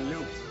it wasn't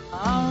you.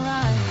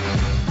 Alright.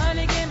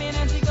 Honey came in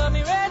and she got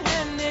me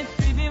red-handed,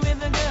 creepy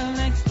with the girl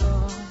next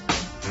door.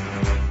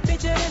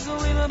 Picture this,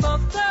 we were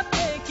both up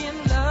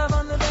making love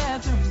on the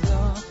bathroom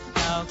door.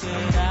 How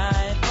could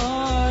I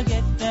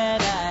forget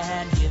that I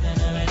had given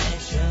her an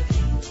extra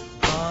key?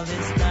 All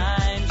this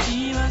time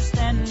she was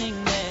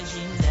standing there,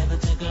 she never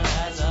took her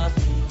eyes off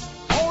me.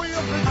 Oh, you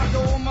been a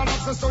woman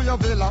access to your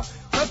villa.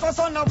 Trespass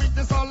on a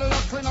weakness, all of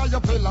your clean on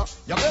your pillar.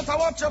 You better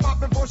watch your back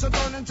before she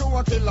turn into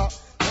a killer.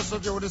 Just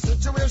review the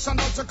situation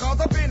that you call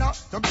the winner.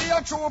 To be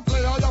a true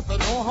player, you have to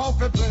know how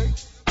to play.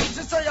 Did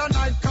she say a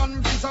night,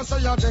 convince her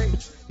say a day?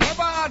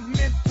 Never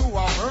admit to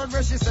a word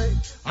where she say.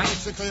 And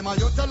if she claim her,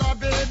 you tell her,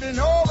 baby,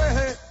 no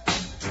way.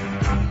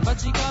 But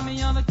she caught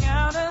me on the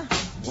counter.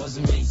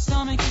 Wasn't me.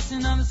 Saw me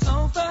kissing on the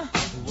sofa.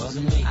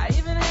 Wasn't me. I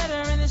even had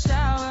her in the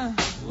shower.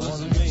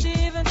 Wasn't me. She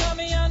even caught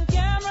me on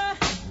camera.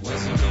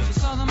 Wasn't me. She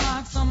saw the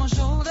marks on my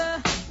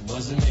shoulder.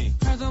 Wasn't me.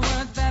 Heard the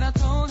words that I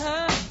told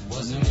her.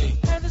 Wasn't me.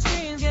 Heard the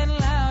screams getting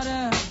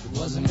louder.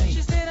 Wasn't me.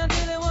 She stayed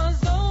until it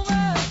was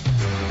over.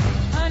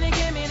 Honey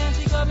came in and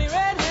she got me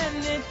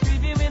red-handed,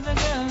 creepy with the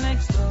girl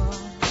next door.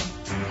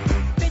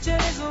 Picture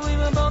this, we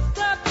were both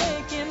up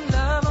making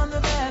love on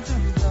the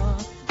bathroom floor.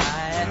 I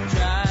had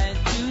tried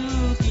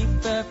to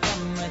keep her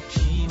from what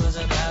she was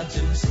about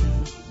to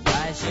see.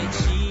 Why should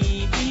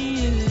she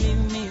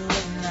believe me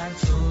when I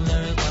told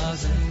her it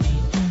wasn't me?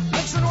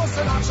 She know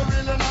say that she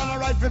really not a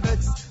right for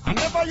vex. I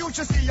never used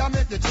to see her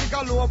make the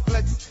trigger low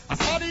flex. As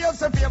somebody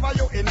else in favor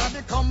you in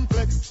the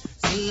complex.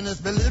 Seeing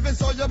is believing,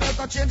 so you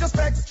better change your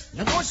specs.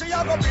 You know she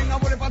a go bring a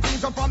whole heap of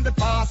things up from the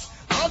past.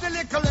 All the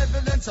little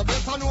evidence you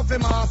better know for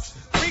mass.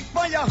 Quick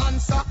by your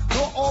answer,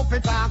 no off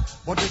it back.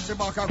 But if she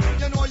back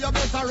around, you know you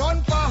better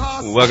run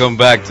fast. Welcome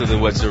back to the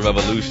What's Your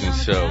Revolution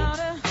show.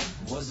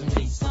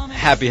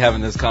 Happy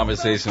having this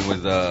conversation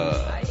with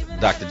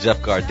Dr.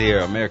 Jeff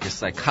Gardere, America's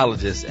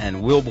psychologist,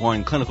 and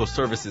Wilborn Clinical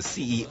Services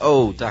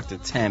CEO, Dr.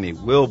 Tammi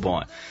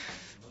Wilborn.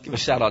 Give a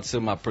shout out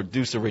to my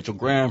producer, Rachel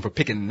Graham, for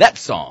picking that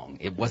song.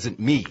 It wasn't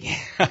me.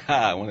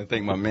 I want to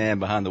thank my man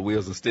behind the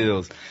wheels and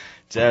stills,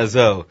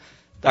 Jazzo.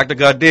 Dr.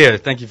 Gardere,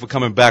 thank you for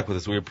coming back with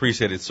us. We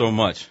appreciate it so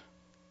much.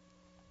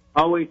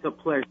 Always a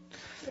pleasure.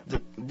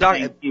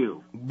 Thank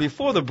you.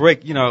 Before the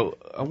break, I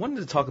wanted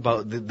to talk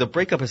about the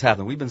breakup has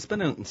happened. We've been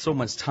spending so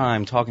much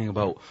time talking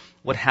about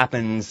what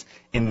happens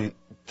in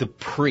the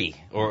pre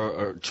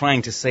or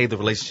trying to save the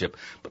relationship.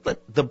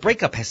 But the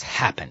breakup has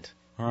happened,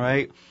 all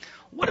right?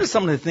 What are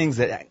some of the things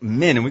that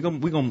men, and we're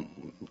going to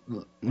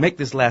make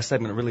this last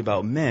segment really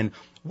about men,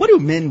 what do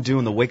men do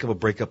in the wake of a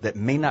breakup that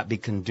may not be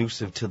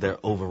conducive to their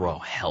overall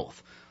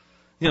health?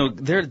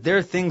 There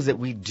are things that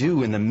we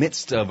do in the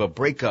midst of a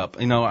breakup.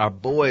 Our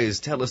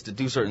boys tell us to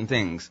do certain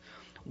things.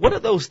 What are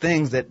those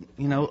things that,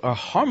 are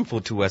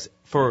harmful to us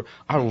for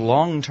our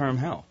long-term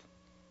health?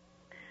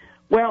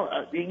 Well,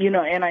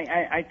 and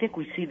I think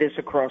we see this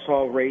across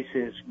all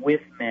races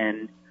with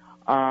men.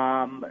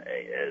 I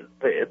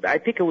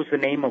think it was the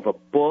name of a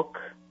book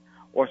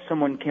or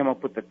someone came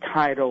up with the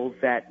title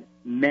that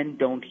men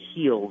don't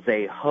heal,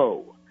 they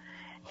hoe.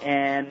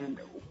 And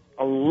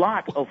a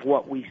lot of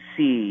what we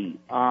see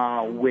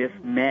with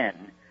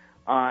men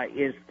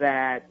is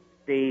that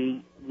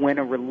when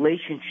a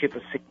relationship,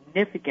 a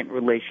significant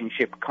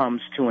relationship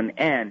comes to an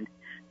end,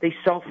 they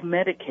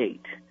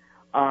self-medicate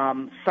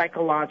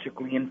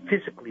psychologically and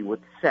physically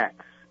with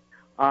sex,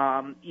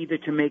 either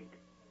to make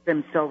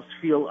themselves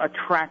feel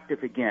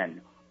attractive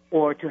again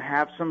or to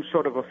have some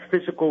sort of a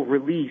physical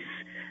release,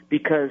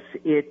 because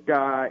it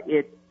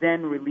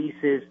then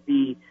releases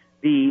the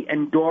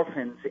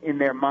endorphins in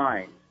their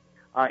minds,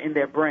 in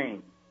their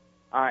brains,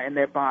 in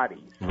their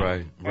bodies.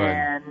 Right.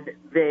 And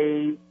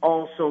they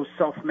also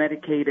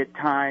self-medicate at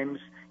times,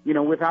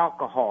 with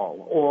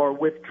alcohol or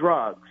with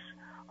drugs,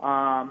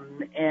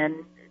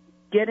 and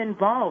get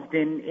involved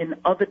in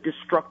other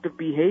destructive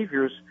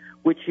behaviors,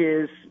 which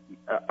is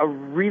a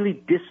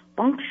really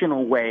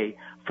dysfunctional way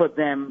for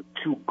them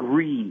to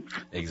grieve,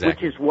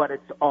 Exactly. which is what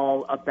it's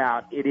all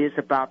about. It is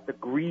about the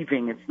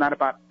grieving. It's not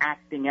about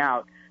acting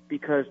out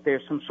because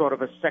there's some sort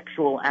of a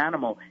sexual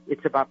animal.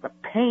 It's about the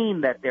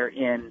pain that they're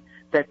in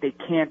that they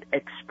can't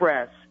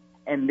express,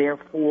 and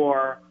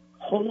therefore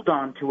hold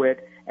on to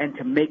it, and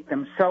to make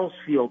themselves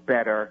feel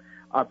better,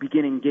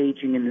 begin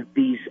engaging in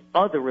these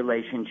other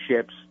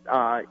relationships,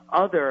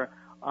 other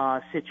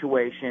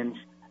situations,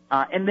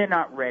 and they're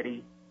not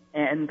ready.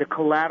 And the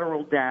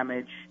collateral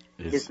damage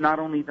is not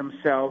only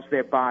themselves,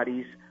 their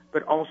bodies,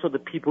 but also the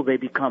people they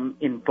become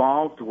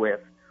involved with,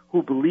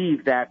 who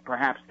believe that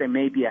perhaps there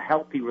may be a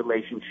healthy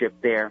relationship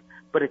there,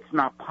 but it's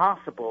not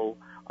possible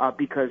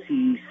because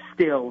he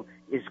still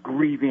is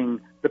grieving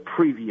the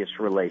previous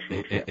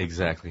relationship.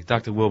 Exactly.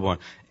 Dr. Wilborn,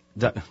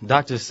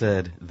 doctor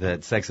said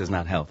that sex is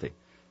not healthy.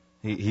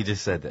 He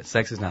just said that.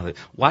 Sex is not healthy.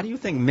 Why do you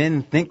think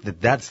men think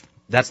that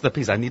that's the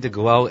piece? I need to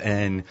go out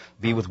and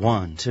be with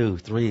 1, 2,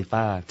 3,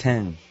 5,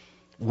 10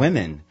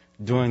 women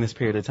during this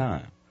period of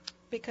time.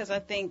 Because I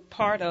think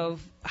part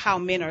of how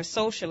men are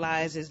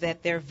socialized is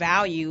that their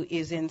value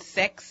is in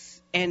sex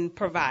and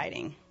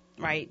providing,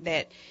 right?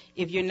 That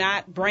if you're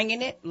not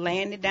bringing it,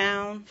 laying it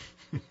down,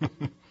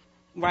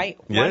 right,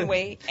 one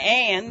way,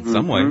 and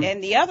some way,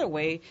 and the other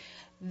way,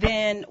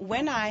 then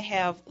when I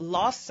have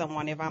lost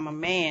someone, if I'm a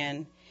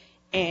man,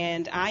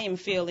 and I am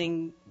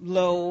feeling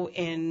low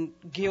and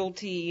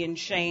guilty and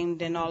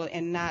shamed and all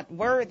and not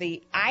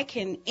worthy, I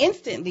can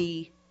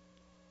instantly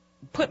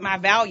put my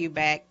value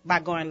back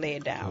by going lay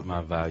it down. Put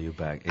my value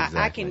back, exactly.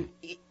 I can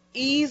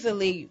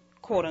easily,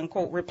 quote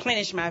unquote,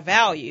 replenish my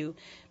value,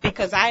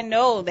 because I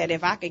know that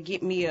if I could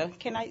get me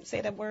can I say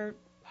that word?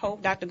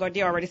 Hope. Dr.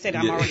 Gardere already said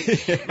it.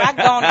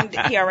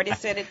 He already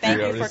said it. Thank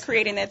you for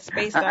creating that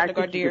space, Dr.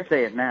 Gardere. You can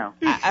say it now.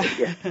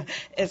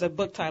 As a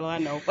book title, I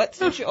know. But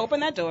since you open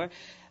that door,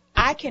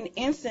 I can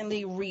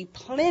instantly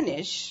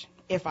replenish,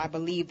 if I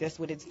believe that's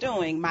what it's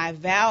doing, my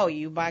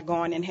value by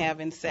going and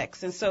having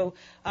sex. And so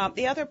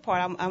the other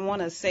part I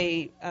want to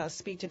say,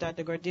 speak to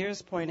Dr.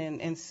 Gardere's point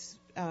and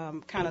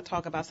kind of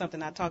talk about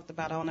something I talked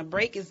about on a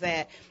break, is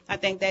that I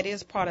think that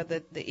is part of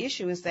the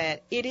issue, is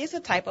that it is a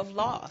type of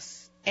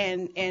loss.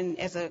 And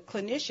as a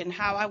clinician,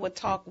 how I would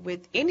talk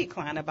with any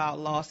client about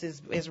loss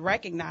is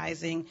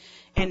recognizing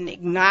and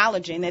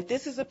acknowledging that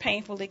this is a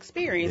painful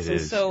experience.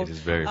 It is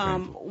very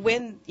painful.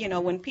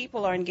 When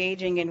people are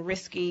engaging in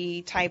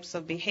risky types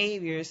of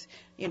behaviors,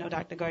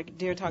 Dr.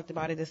 Gardere talked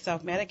about it as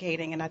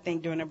self-medicating, and I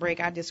think during the break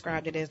I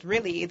described it as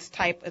really it's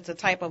a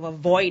type of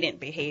avoidant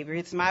behavior.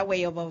 It's my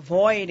way of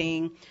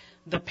avoiding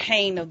the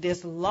pain of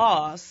this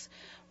loss,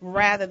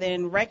 rather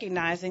than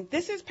recognizing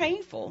this is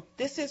painful,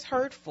 this is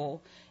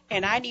hurtful,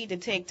 and I need to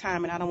take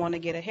time, and I don't want to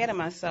get ahead of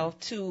myself,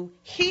 to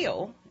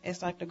heal, as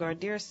Dr.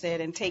 Gardere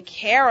said, and take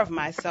care of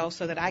myself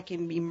so that I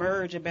can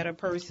emerge a better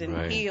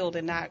person, healed,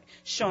 and not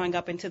showing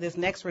up into this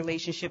next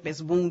relationship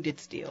as wounded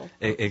still.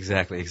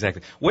 Exactly.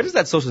 Where does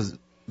that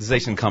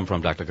socialization come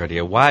from, Dr.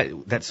 Gardere? Why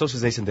that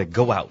socialization that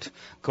go out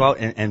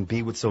and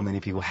be with so many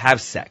people, have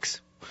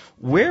sex?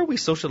 Where are we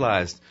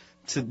socialized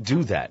to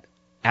do that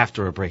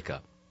after a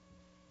breakup?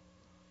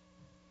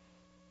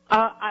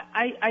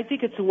 I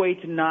think it's a way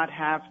to not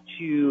have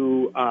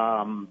to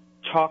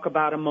talk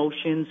about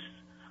emotions,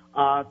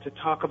 to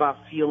talk about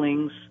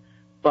feelings,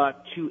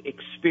 but to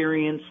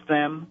experience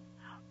them,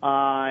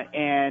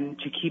 and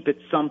to keep it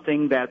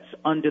something that's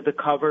under the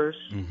covers,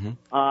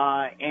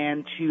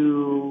 and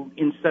to,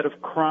 instead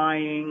of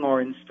crying or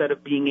instead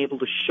of being able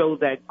to show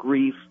that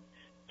grief,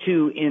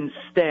 to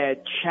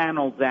instead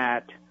channel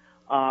that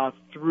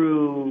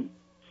through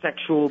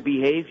sexual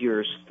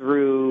behaviors,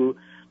 through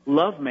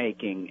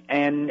lovemaking.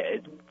 And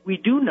we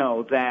do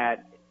know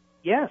that,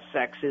 yes,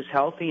 sex is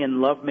healthy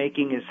and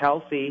lovemaking is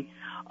healthy,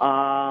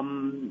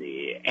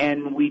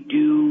 and we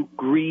do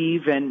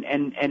grieve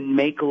and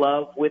make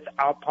love with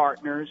our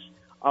partners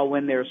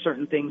when there are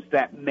certain things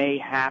that may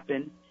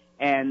happen,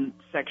 and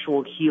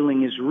sexual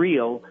healing is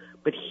real.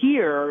 But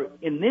here,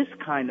 in this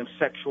kind of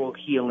sexual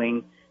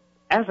healing,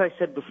 as I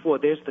said before,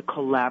 there's the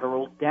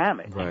collateral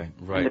damage. Right.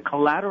 And the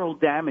collateral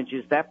damage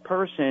is that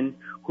person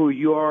who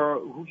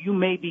you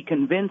may be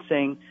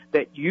convincing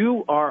that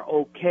you are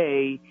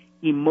okay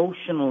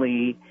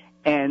emotionally,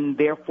 and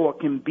therefore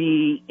can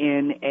be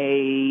in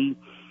a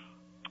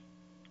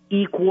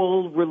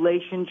equal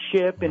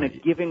relationship, in a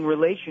giving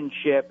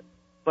relationship,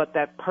 but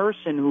that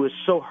person who is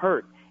so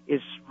hurt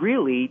is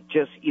really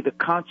just either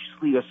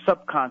consciously or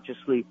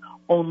subconsciously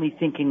only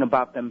thinking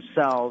about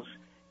themselves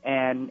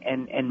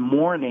and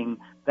mourning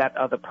that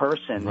other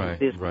person.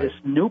 This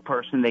new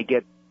person they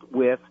get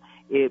with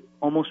it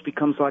almost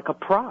becomes like a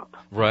prop.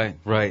 Right,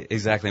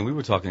 exactly. And we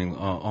were talking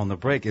on the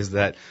break is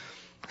that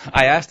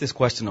I asked this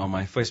question on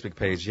my Facebook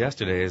page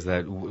yesterday is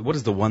that what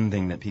is the one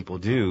thing that people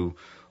do,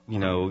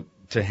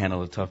 to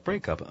handle a tough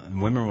breakup?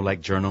 And women were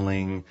like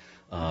journaling,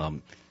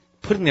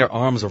 putting their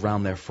arms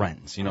around their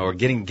friends, or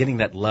getting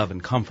that love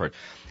and comfort.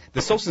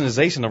 The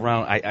socialization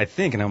around, I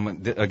think,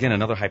 and again,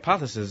 another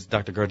hypothesis,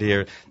 Dr.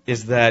 Gardere,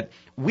 is that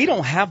we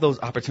don't have those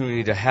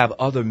opportunities to have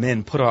other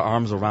men put our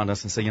arms around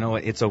us and say, you know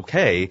what, it's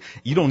okay.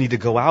 You don't need to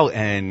go out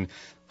and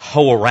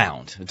hoe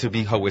around to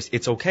be hoish.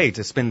 It's okay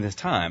to spend this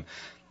time.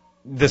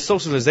 The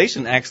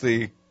socialization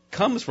actually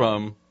comes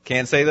from,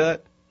 can't say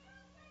that?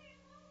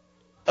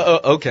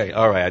 Okay,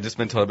 all right. I just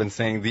been told I've been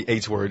saying the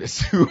H word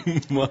too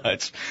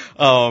much.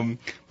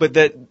 But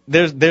that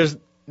there's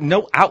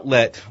no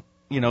outlet,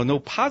 no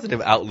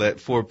positive outlet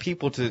for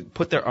people to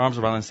put their arms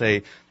around and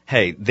say,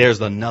 hey,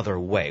 there's another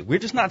way. We're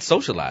just not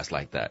socialized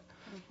like that.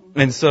 Mm-hmm.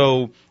 And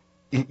so,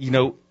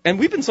 and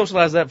we've been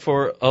socialized that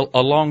for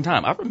a long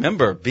time. I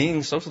remember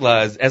being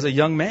socialized as a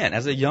young man,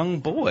 as a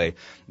young boy,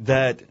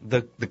 that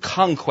the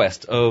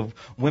conquest of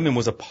women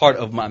was a part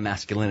of my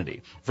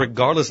masculinity,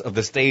 regardless of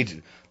the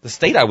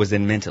state I was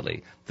in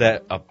mentally,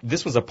 that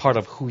this was a part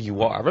of who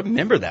you are. I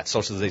remember that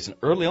socialization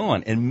early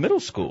on in middle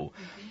school.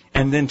 Mm-hmm.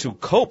 And then to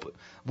cope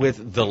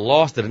with the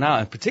loss that now,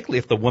 and particularly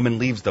if the woman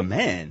leaves the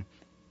man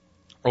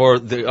or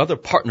the other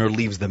partner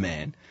leaves the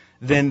man,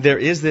 then there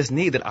is this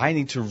need that I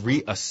need to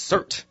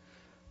reassert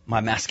my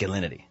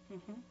masculinity,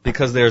 mm-hmm.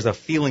 because there's a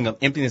feeling of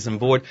emptiness and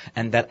void,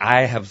 and that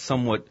I'm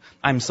somewhat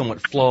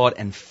flawed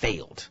and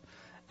failed,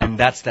 and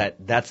that's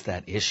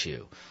that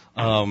issue.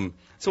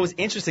 So it's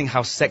interesting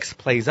how sex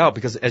plays out,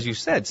 because as you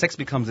said, sex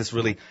becomes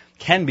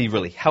can be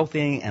really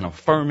healthy and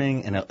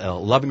affirming and a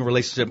loving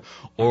relationship,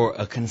 or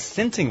a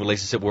consenting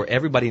relationship where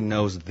everybody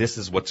knows this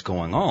is what's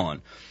going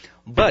on.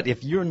 But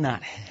if you're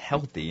not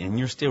healthy and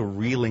you're still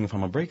reeling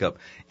from a breakup,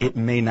 it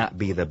may not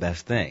be the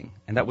best thing.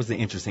 And that was the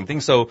interesting thing.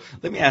 So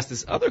let me ask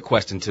this other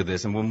question to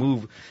this, and we'll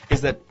move,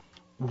 is that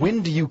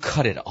when do you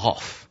cut it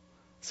off?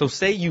 So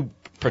say you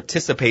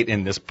participate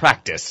in this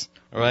practice,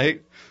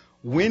 right?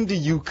 When do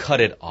you cut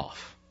it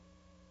off?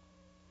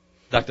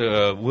 Dr.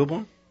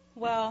 Wilborn?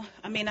 Well,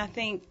 I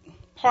think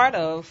part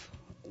of,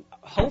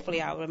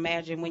 hopefully I would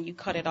imagine, when you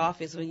cut it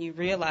off is when you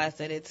realize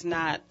that it's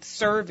not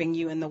serving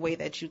you in the way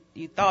that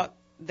you thought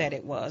that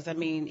it was.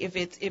 If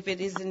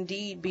it is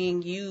indeed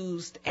being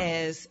used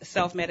as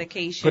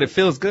self-medication. But it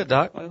feels good,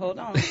 Doc. Well, hold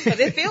on. Because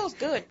it feels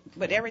good,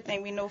 but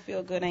everything we know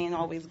feel good ain't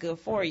always good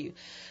for you.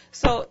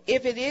 So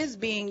if it is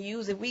being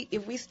used,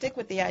 if we stick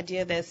with the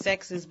idea that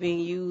sex is being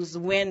used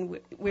when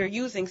we're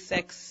using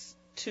sex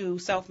to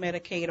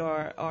self-medicate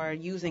or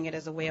using it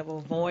as a way of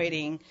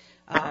avoiding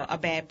a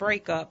bad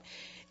breakup,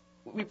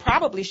 we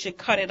probably should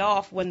cut it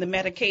off when the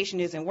medication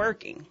isn't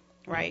working,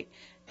 right?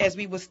 As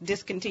we would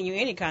discontinue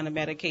any kind of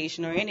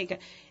medication or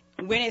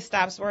when it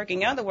stops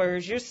working. In other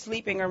words, you're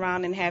sleeping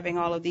around and having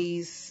all of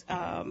these,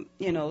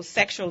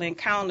 sexual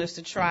encounters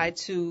to try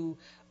to,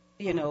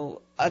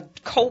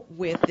 cope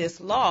with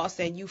this loss,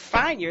 and you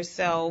find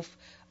yourself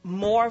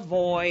more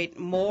void,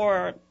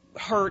 more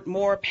hurt,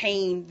 more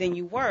pain than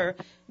you were,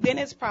 then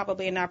it's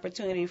probably an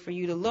opportunity for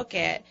you to look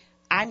at,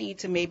 I need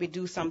to maybe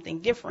do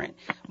something different.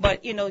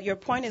 But, your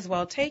point is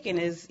well taken,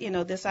 is,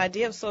 this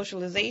idea of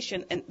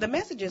socialization and the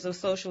messages of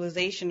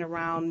socialization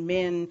around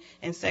men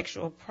and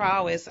sexual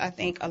prowess. I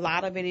think a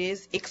lot of it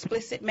is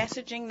explicit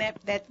messaging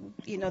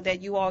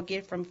that you all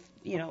get from,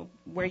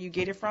 where you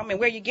get it from. And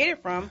where you get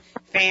it from,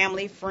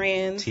 family,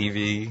 friends,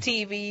 TV,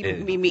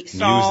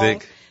 songs.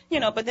 Music.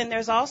 But then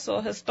there's also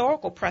a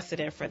historical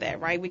precedent for that,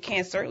 right? We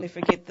can't certainly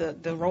forget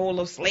the role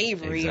of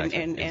slavery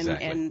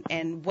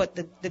and what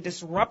the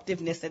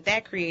disruptiveness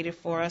that created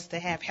for us to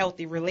have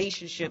healthy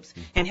relationships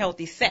and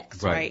healthy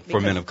sex, right? For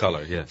men of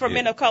color, yeah. For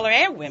men of color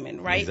and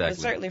women, right? Exactly.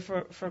 But certainly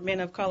for men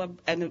of color,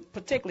 and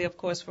particularly, of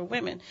course, for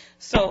women.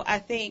 So I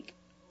think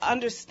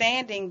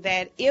understanding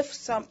that if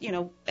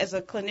as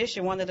a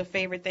clinician, one of the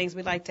favorite things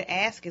we like to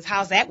ask is,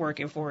 how's that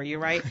working for you,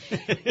 right?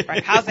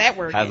 Right? How's that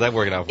working? How's that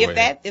working out for you?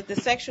 If the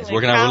sexual it's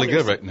working out really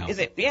good right now.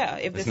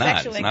 If the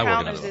sexual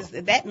encounters is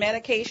that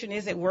medication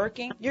isn't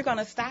working, you're going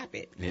to stop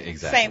it. Yeah,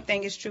 exactly. Same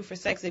thing is true for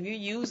sex. If you're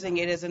using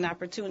it as an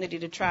opportunity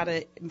to try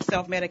to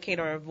self-medicate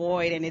or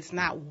avoid, and it's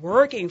not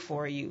working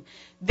for you,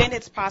 then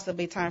it's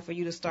possibly time for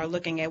you to start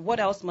looking at what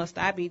else must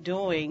I be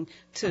doing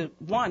to,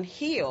 one,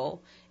 heal,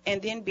 and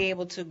then be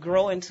able to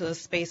grow into a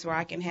space where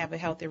I can have a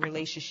healthy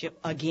relationship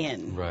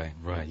again. Right.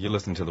 You're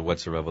listening to the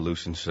What's Your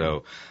Revolution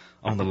show.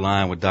 On the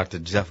line with Dr.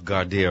 Jeff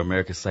Gardere,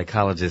 American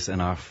psychologist, and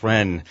our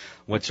friend,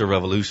 What's Your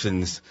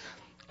Revolution's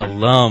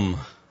alum,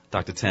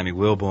 Dr. Tammi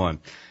Wilborn.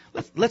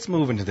 Let's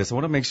move into this. I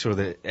want to make sure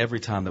that every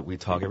time that we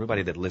talk,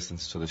 everybody that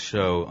listens to the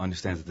show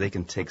understands that they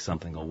can take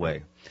something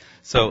away.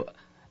 So,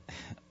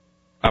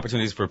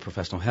 opportunities for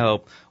professional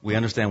help. We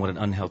understand what an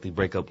unhealthy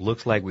breakup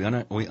looks like. We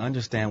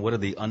understand what are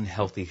the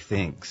unhealthy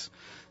things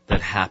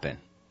that happen.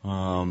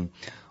 One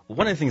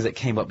of the things that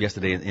came up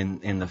yesterday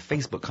in the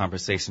Facebook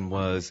conversation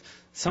was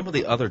some of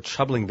the other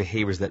troubling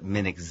behaviors that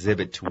men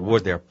exhibit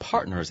toward their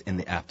partners in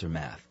the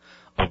aftermath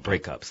of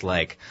breakups,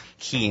 like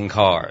keying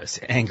cars,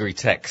 angry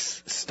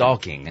texts,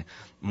 stalking,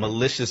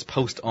 malicious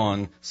posts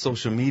on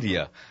social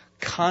media,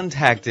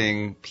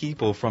 contacting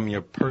people from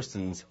your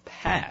person's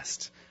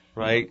past,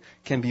 right,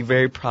 can be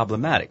very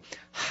problematic.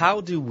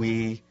 How do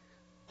we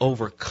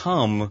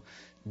overcome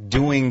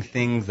doing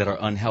things that are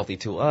unhealthy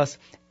to us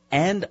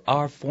and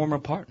our former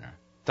partner?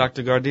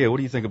 Dr. Gardere, what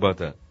do you think about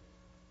that?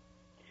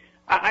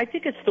 I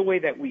think it's the way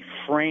that we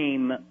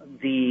frame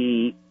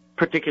the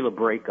particular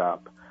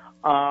breakup.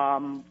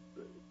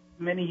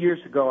 Many years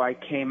ago, I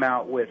came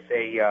out with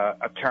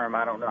a term.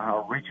 I don't know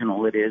how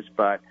original it is,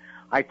 but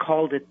I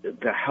called it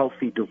the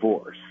healthy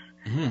divorce.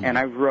 Mm-hmm. And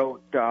I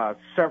wrote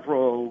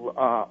several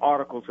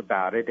articles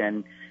about it.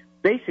 And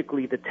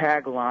basically, the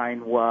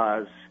tagline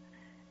was,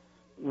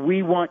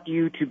 "We want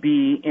you to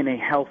be in a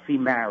healthy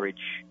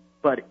marriage,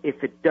 but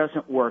if it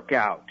doesn't work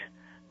out,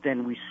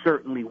 then we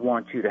certainly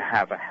want you to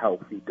have a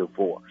healthy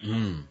divorce."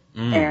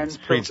 And so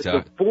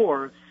the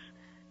divorce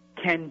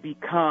can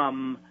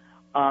become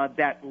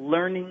that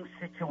learning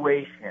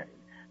situation,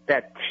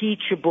 that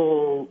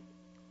teachable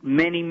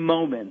many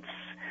moments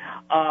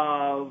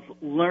of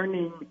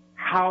learning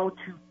how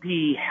to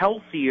be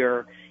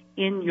healthier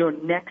in your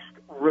next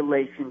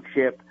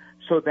relationship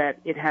so that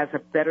it has a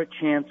better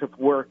chance of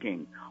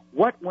working.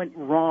 What went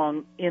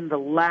wrong in the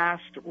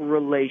last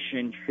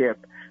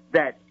relationship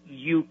that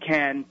you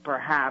can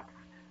perhaps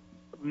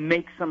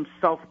make some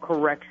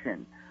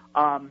self-correction,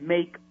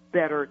 make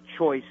better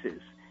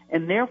choices.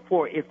 And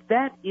therefore, if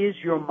that is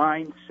your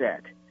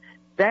mindset,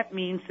 that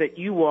means that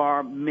you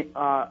are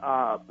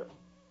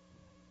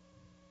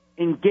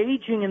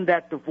engaging in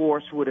that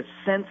divorce with a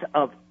sense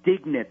of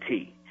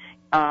dignity,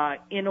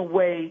 in a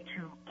way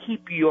to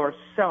keep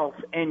yourself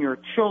and your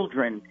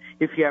children,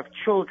 if you have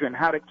children,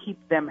 how to keep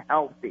them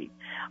healthy.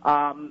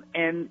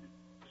 And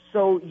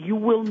so you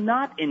will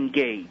not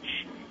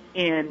engage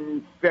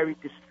in very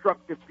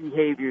destructive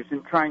behaviors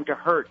and trying to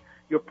hurt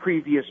your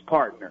previous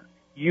partner.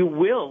 You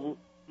will,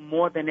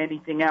 more than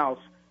anything else,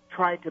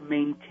 try to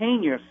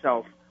maintain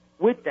yourself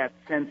with that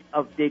sense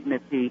of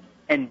dignity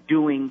and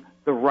doing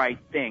the right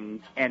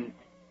thing and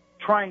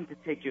trying to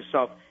take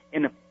yourself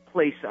in a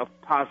place of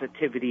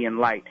positivity and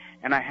light.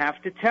 And I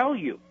have to tell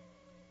you,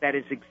 that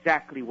is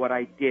exactly what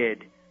I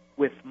did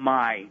with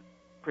my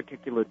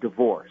particular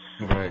divorce.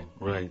 Right.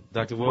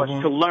 Dr. Wilborn?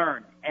 Was to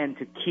learn and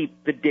to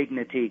keep the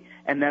dignity.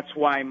 And that's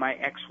why my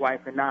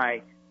ex-wife and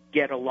I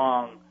get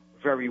along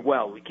very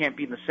well. We can't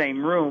be in the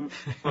same room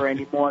for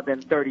any more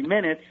than 30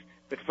 minutes,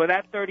 but for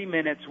that 30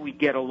 minutes, we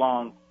get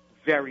along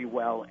very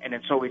well, and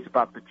it's always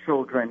about the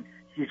children.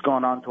 She's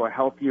gone on to a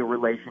healthier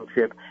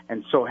relationship,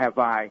 and so have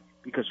I,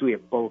 because we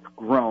have both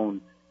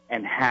grown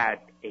and had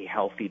a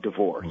healthy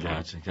divorce.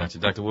 Gotcha.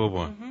 Dr.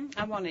 Wilborn.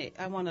 Mm-hmm.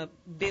 I want to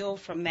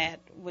build from that,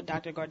 what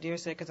Dr. Gardere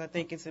said, because I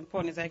think it's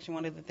important. It's actually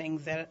one of the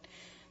things that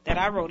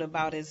I wrote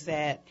about is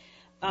that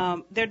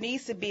there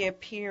needs to be a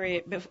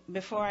period,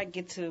 before I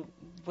get to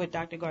what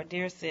Dr.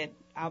 Gardere said,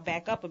 I'll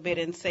back up a bit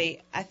and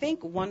say, I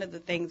think one of the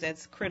things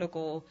that's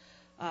critical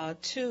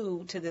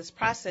to this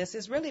process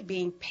is really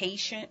being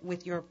patient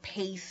with your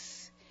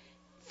pace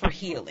for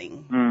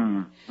healing.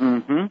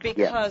 Mm-hmm.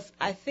 Because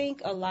I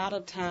think a lot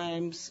of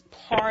times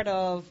part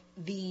of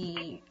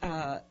the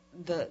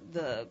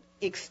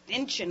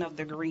extension of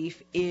the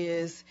grief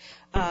is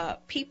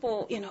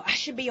people, I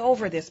should be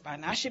over this by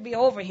now. I should be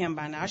over him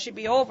by now. I should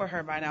be over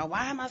her by now.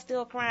 Why am I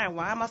still crying?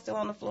 Why am I still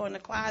on the floor in the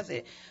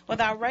closet?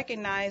 Without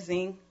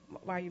recognizing,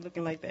 why are you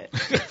looking like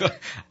that?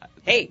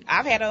 Hey,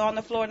 I've had it on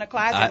the floor in the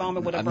closet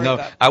moment with a breakup.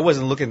 No, I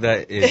wasn't looking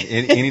at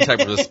in any type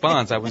of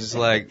response. I was just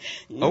like,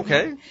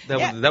 okay,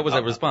 that was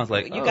a response.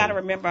 Like, you got to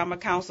remember, I'm a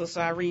counselor,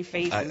 so I read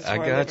faces. I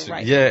got you.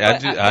 Right? Yeah,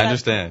 I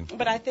understand.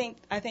 But I think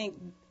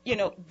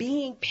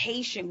being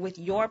patient with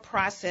your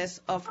process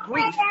of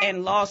grief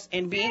and loss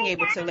and being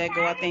able to let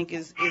go, I think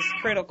is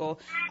critical.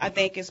 I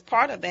think as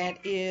part of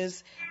that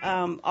is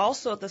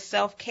also the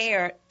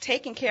self-care,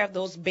 taking care of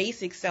those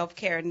basic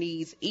self-care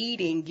needs,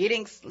 eating,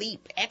 getting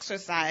sleep,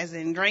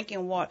 exercising,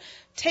 drinking water,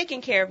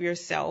 taking care of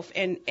yourself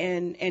and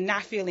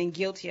not feeling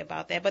guilty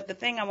about that. But the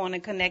thing I want to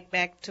connect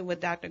back to what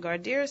Dr.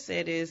 Gardere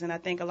said is, and I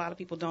think a lot of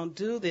people don't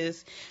do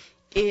this,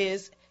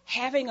 is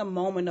having a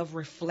moment of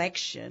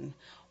reflection.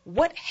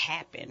 What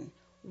happened?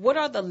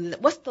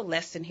 What's the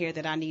lesson here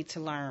that I need to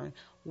learn?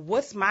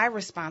 What's my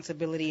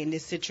responsibility in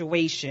this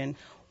situation?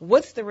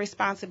 What's the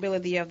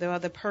responsibility of the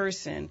other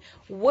person?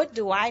 What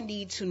do I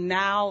need to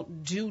now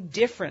do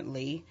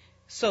differently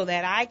so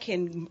that I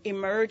can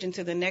emerge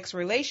into the next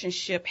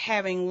relationship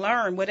having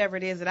learned whatever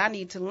it is that I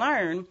need to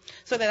learn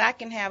so that I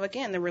can have,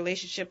 again, the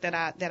relationship that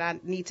I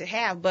need to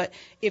have. But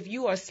if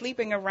you are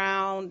sleeping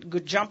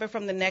around, jumping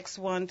from the next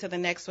one to the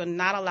next one,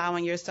 not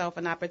allowing yourself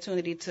an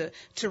opportunity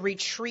to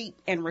retreat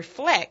and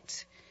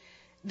reflect,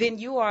 then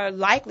you are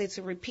likely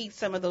to repeat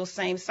some of those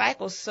same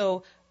cycles.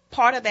 So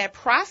part of that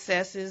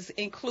process is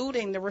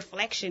including the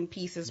reflection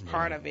piece as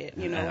part of it.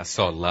 And I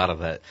saw a lot of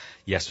that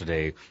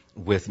yesterday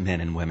with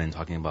men and women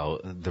talking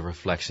about the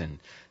reflection,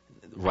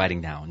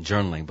 writing down,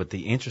 journaling. But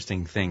the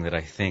interesting thing that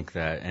I think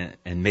that,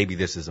 and maybe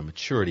this is a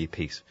maturity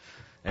piece,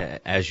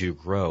 as you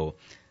grow,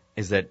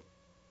 is that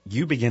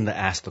you begin to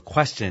ask the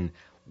question,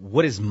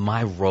 what is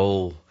my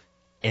role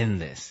in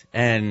this?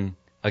 And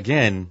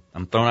again,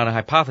 I'm throwing out a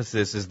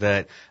hypothesis, is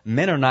that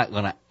men are not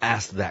going to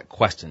ask that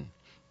question.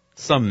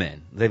 Some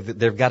men,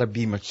 they've got to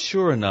be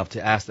mature enough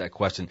to ask that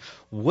question.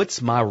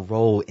 What's my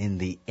role in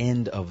the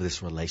end of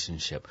this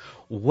relationship?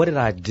 What did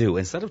I do?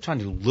 Instead of trying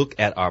to look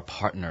at our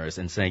partners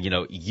and saying,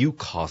 you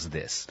caused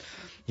this.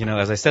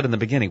 As I said in the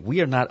beginning,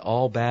 we are not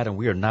all bad and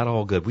we are not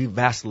all good. We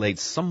vacillate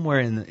somewhere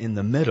in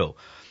the middle.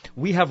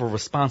 We have a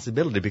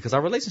responsibility because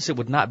our relationship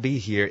would not be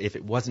here if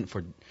it wasn't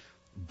for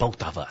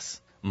both of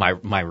us.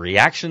 My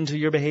reaction to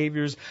your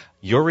behaviors,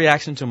 your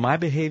reaction to my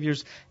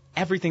behaviors,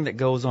 everything that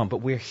goes on.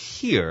 But we're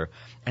here,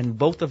 and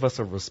both of us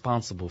are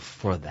responsible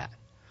for that.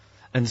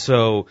 And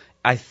so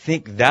I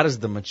think that is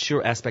the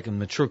mature aspect and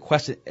mature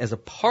question as a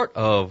part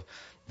of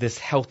this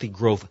healthy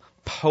growth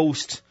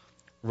post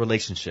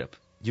relationship.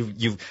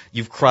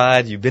 You've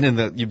cried, you've been in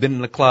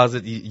the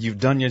closet, you've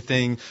done your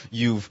thing,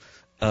 you've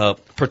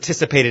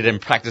participated in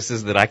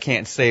practices that I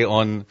can't say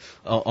on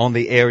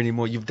the air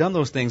anymore. You've done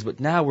those things, but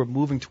now we're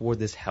moving toward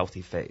this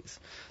healthy phase.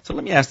 So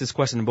let me ask this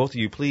question to both of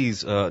you,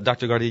 please.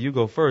 Dr. Gardere, you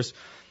go first.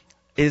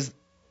 Is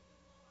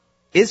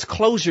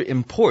closure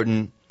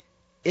important?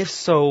 If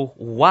so,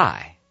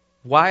 why?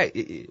 Why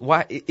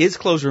is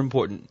closure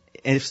important?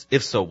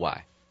 If so,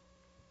 why?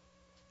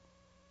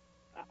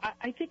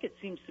 I think it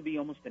seems to be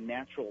almost a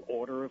natural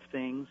order of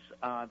things,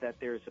 that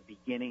there's a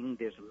beginning,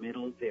 there's a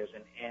middle, there's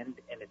an end,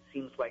 and it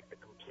seems like the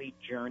complete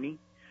journey.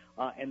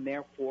 And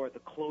therefore, the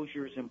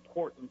closure is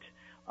important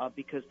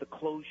because the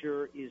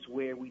closure is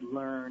where we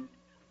learn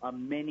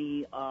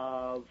many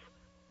of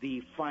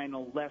the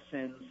final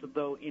lessons,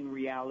 though in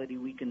reality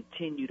we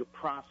continue to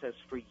process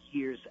for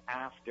years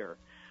after.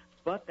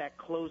 But that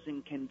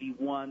closing can be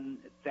one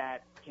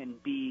that can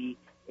be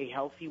a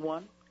healthy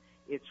one.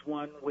 It's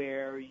one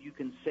where you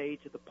can say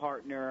to the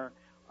partner,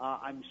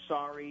 I'm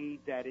sorry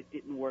that it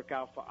didn't work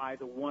out for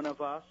either one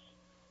of us,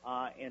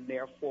 and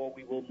therefore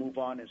we will move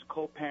on as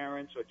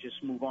co-parents or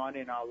just move on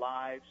in our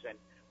lives and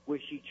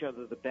wish each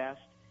other the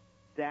best.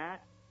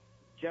 That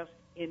just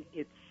in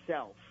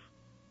itself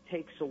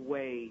takes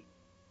away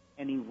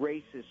and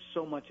erases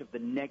so much of the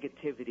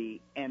negativity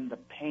and the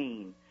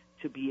pain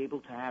to be able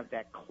to have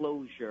that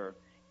closure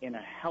in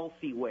a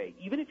healthy way,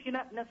 even if you're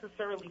not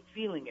necessarily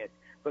feeling it,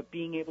 but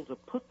being able to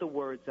put the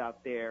words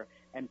out there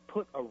and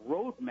put a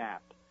roadmap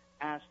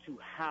as to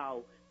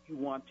how you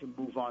want to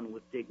move on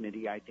with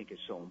dignity, I think is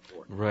so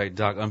important. Right,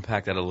 Doc,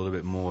 unpack that a little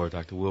bit more,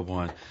 Dr.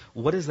 Wilborn.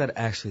 What does that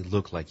actually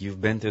look like? You've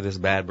been through this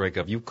bad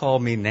breakup. You've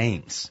called me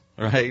names,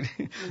 right?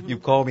 Mm-hmm.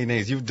 You've called me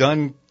names. You've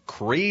done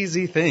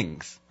crazy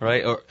things,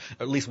 right? Or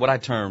at least what I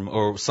term,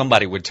 or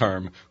somebody would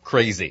term,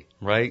 crazy,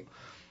 right?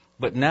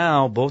 But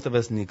now both of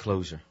us need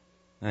closure.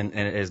 And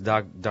as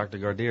Dr.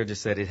 Gardere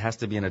just said, it has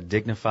to be in a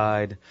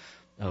dignified,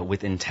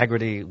 with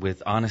integrity,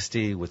 with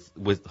honesty,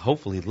 with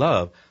hopefully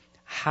love.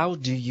 How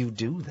do you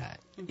do that?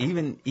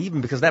 Mm-hmm.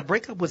 Even because that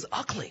breakup was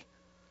ugly.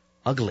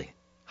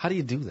 How do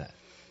you do that?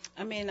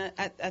 I mean,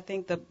 I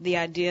think the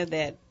idea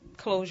that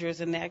closure is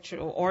a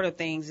natural order of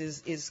things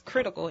is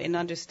critical in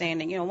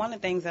understanding. One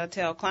of the things I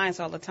tell clients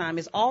all the time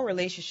is all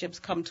relationships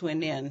come to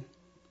an end,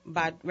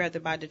 by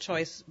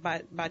choice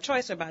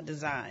or by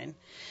design.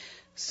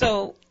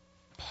 So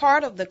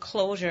part of the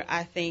closure,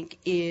 I think,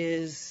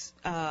 is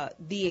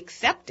the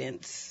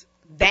acceptance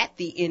that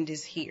the end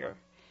is here.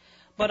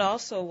 But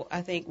also,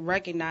 I think,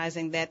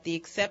 recognizing that the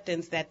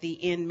acceptance that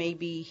the end may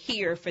be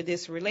here for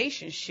this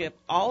relationship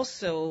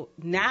also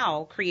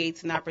now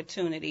creates an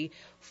opportunity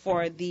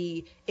for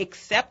the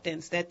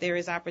acceptance that there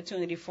is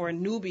opportunity for a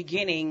new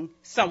beginning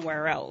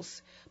somewhere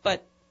else.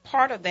 But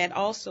part of that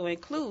also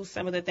includes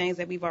some of the things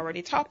that we've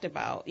already talked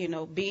about,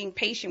 being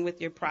patient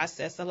with your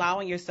process,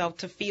 allowing yourself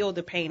to feel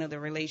the pain of the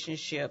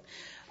relationship.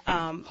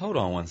 Hold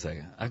on one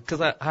second, because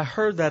I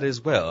heard that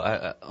as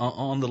well.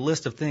 On the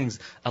list of things,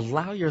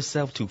 allow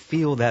yourself to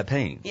feel that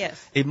pain.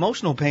 Yes.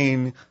 Emotional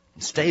pain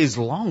stays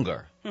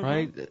longer, mm-hmm.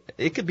 right?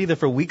 It could be there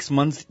for weeks,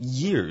 months,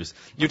 years.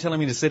 You're telling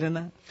me to sit in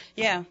that?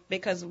 Yeah,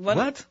 because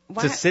what?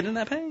 To sit in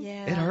that pain?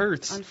 Yeah, it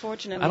hurts.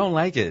 Unfortunately, I don't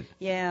like it.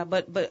 Yeah,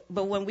 but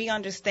when we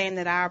understand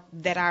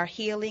that our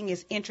healing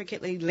is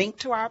intricately linked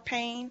to our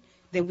pain,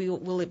 then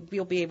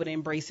we'll be able to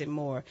embrace it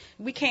more.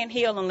 We can't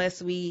heal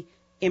unless we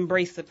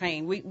embrace the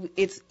pain.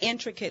 It's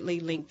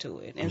intricately linked to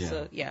it, and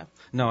so yeah.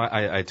 No,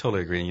 I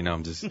totally agree.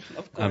 I'm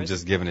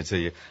just giving it to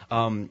you.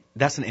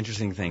 That's an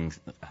interesting thing.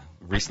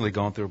 Recently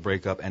gone through a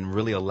breakup and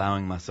really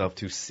allowing myself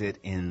to sit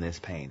in this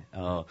pain,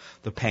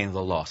 the pain of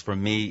the loss. For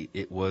me,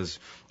 it was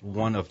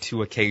one of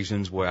two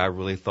occasions where I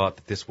really thought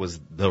that this was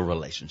the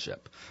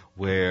relationship,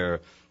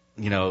 where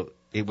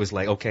it was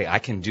like, okay, I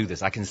can do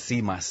this. I can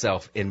see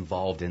myself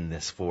involved in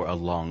this for a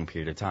long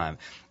period of time,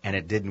 and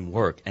it didn't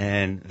work.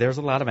 And there's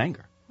a lot of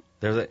anger.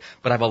 But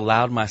I've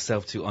allowed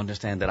myself to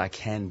understand that I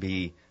can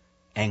be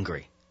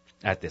angry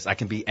at this. I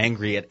can be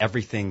angry at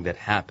everything that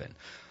happened.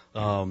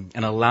 And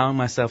allowing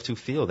myself to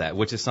feel that,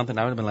 which is something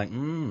I would have been like,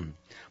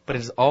 But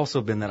it's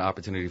also been that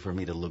opportunity for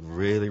me to look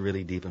really,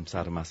 really deep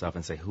inside of myself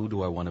and say, who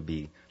do I want to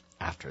be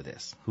after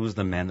this? Who's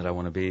the man that I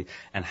want to be?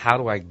 And how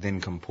do I then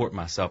comport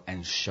myself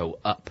and show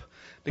up?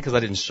 Because I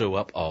didn't show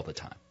up all the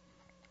time.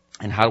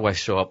 And how do I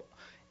show up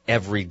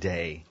every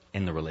day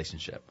in the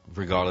relationship,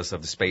 regardless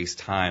of the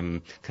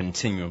space-time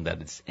continuum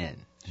that it's in?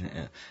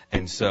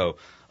 And so,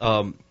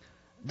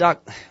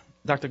 Dr.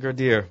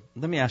 Gardere,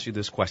 let me ask you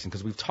this question,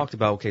 because we've talked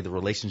about, okay, the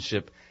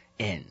relationship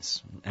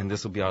ends. And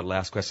this will be our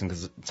last question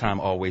because time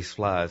always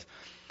flies.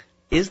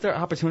 Is there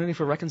opportunity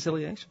for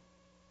reconciliation?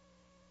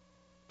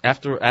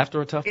 After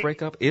a tough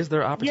breakup, is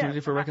there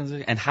opportunity for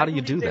reconciliation? And how do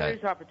you do that? There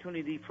is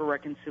opportunity for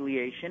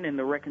reconciliation, and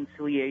the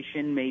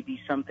reconciliation may be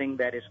something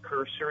that is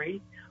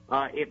cursory.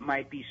 It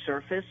might be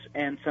surface,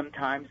 and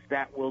sometimes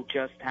that will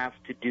just have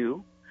to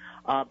do.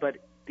 But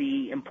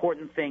the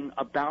important thing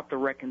about the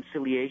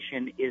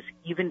reconciliation is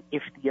even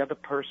if the other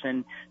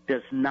person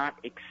does not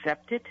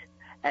accept it,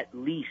 at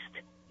least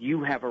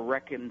you have a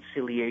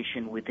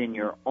reconciliation within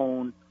your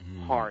own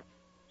heart,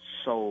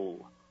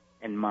 soul,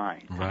 and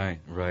mind.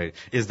 Right.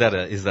 Is that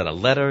a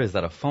letter? Is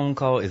that a phone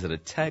call? Is it a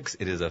text?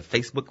 It is a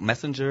Facebook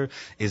Messenger?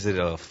 Is it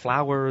a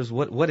flowers?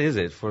 What is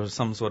it for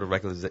some sort of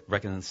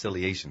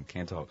reconciliation?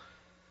 Can't talk.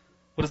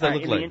 What does that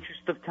look like? In the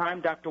interest of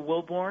time, Dr.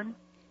 Wilborn?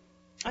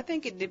 I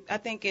think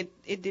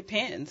it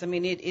depends. I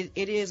mean,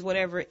 it is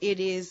whatever it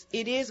is.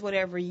 It is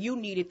whatever you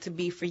need it to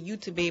be for you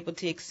to be able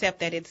to accept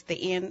that it's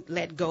the end,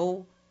 let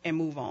go, and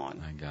move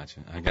on. I got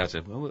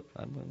you. Well,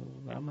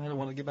 I might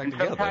want to get back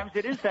together. Sometimes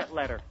it is that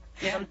letter.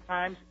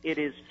 Sometimes it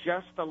is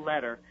just a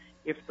letter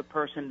if the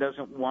person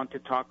doesn't want to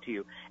talk to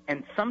you.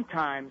 And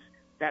sometimes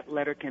that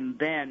letter can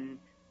then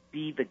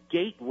be the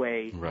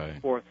gateway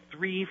for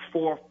 3,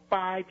 4,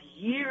 5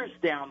 years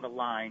down the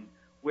line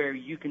where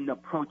you can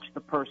approach the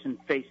person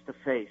face to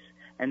face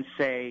and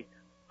say,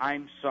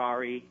 I'm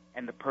sorry,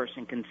 and the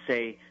person can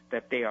say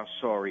that they are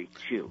sorry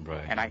too.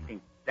 And I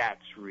think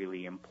that's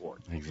really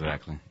important.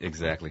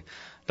 Exactly.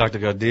 Dr.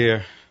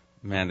 Gardere,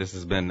 man, this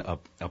has been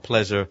a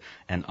pleasure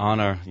and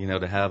honor,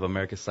 to have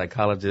America's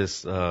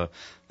psychologist, the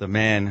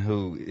man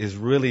who is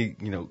really,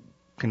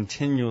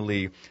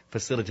 continually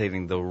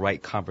facilitating the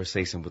right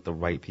conversation with the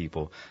right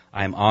people.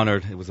 I am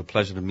honored. It was a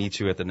pleasure to meet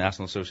you at the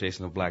National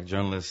Association of Black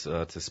Journalists,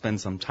 to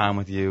spend some time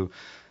with you,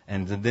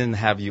 and to then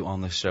have you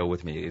on the show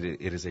with me.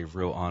 It is a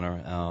real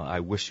honor. I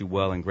wish you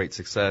well and great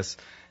success.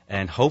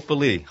 And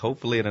hopefully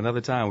at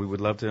another time, we would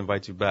love to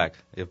invite you back,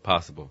 if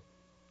possible.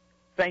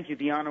 Thank you.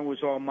 The honor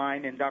was all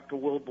mine. And Dr.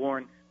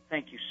 Wilborn,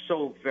 thank you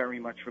so very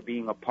much for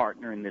being a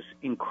partner in this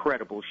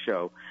incredible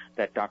show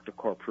that Dr.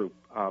 Corprew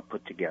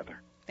put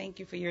together. Thank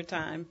you for your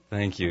time.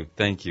 Thank you.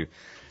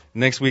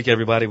 Next week,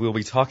 everybody, we'll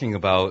be talking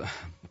about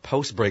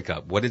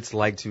post-breakup, what it's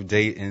like to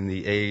date in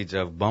the age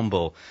of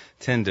Bumble,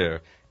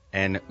 Tinder,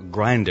 and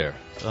Grindr.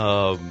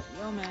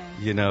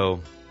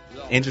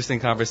 Interesting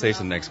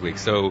conversation next week.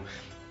 So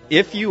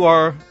if you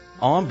are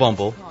on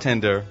Bumble,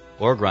 Tinder,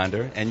 or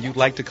Grindr, and you'd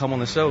like to come on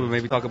the show to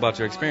maybe talk about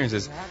your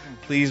experiences,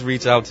 please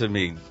reach out to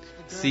me.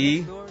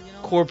 C.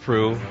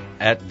 Corprew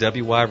at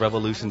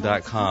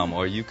wyrevolution.com,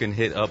 or you can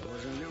hit up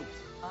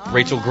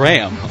Rachel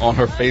Graham on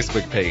her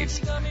Facebook page.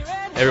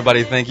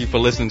 Everybody, thank you for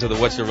listening to the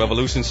What's Your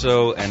Revolution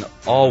show, and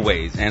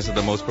always answer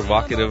the most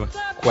provocative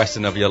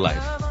question of your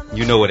life.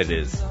 You know what it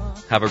is.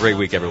 Have a great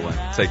week, everyone.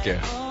 Take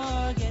care.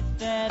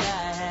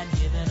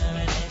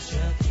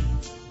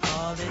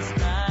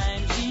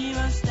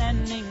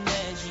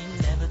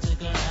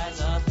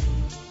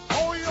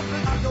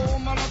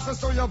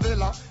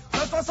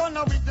 Just a son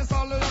of weakness,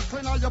 all of your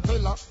clean on your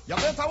pillar. You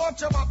better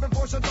watch your back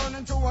before she turn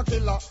into a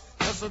killer.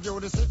 Just review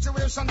the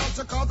situation that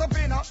you call the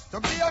winner. To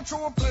be a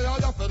true player,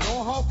 you have to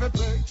know how to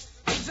play.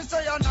 If she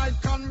say a night,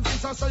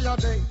 convince her say a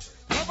day.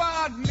 Never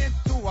admit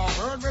to a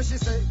word where she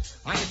say.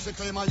 And if she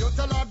claim her, you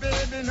tell her,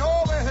 baby,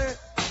 no way.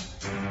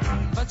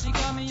 But she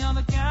caught me on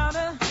the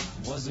counter.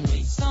 Wasn't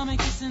me. Saw me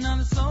kissing on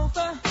the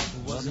sofa.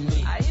 Wasn't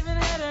me. I even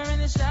had her in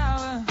the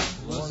shower.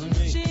 Wasn't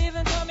me. She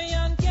even caught me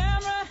on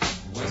camera.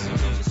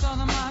 Wasn't me. She saw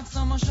the marks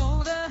on my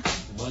shoulder.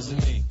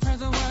 Wasn't me. Heard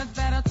the words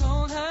that I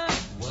told her.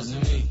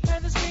 Wasn't me.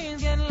 Heard the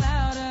screams getting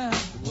louder.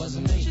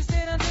 Wasn't me. She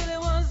stayed until it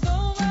was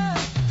over.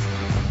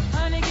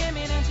 Honey came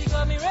in and she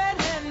caught me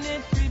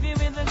red-handed, creepy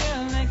with the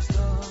girl next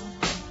door.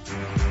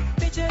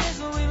 Picture this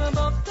when we were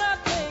both up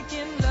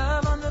making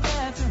love on the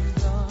bathroom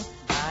floor.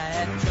 I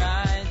had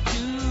tried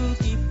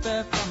to keep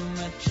her from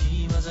what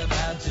she was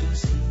about to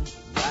see.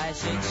 Why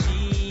should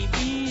she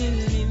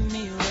believe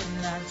me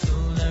when I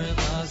told her it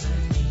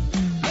wasn't me?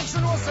 She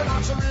know say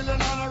that she really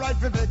not a right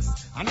for vex.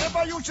 I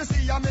never used to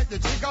see her make the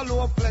jigger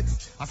low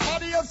flex. As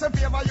somebody else in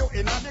favor you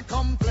in the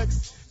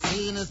complex.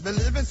 Seeing is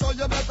believing, so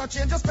you better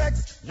change your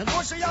specs. You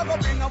know she have a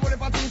bring a whole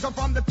heap of things up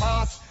from the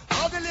past.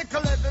 All the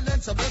little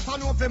evidence you better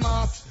know for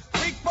mass.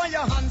 Quick for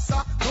your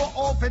answer, no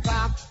off it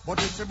up. But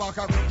if she back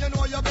around, you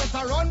know you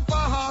better run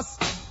fast.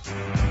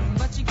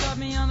 But she caught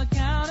me on the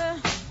counter.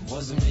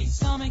 Wasn't me.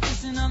 Saw me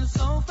kissing on the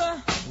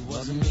sofa.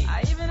 Wasn't me.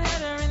 I even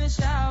had her in the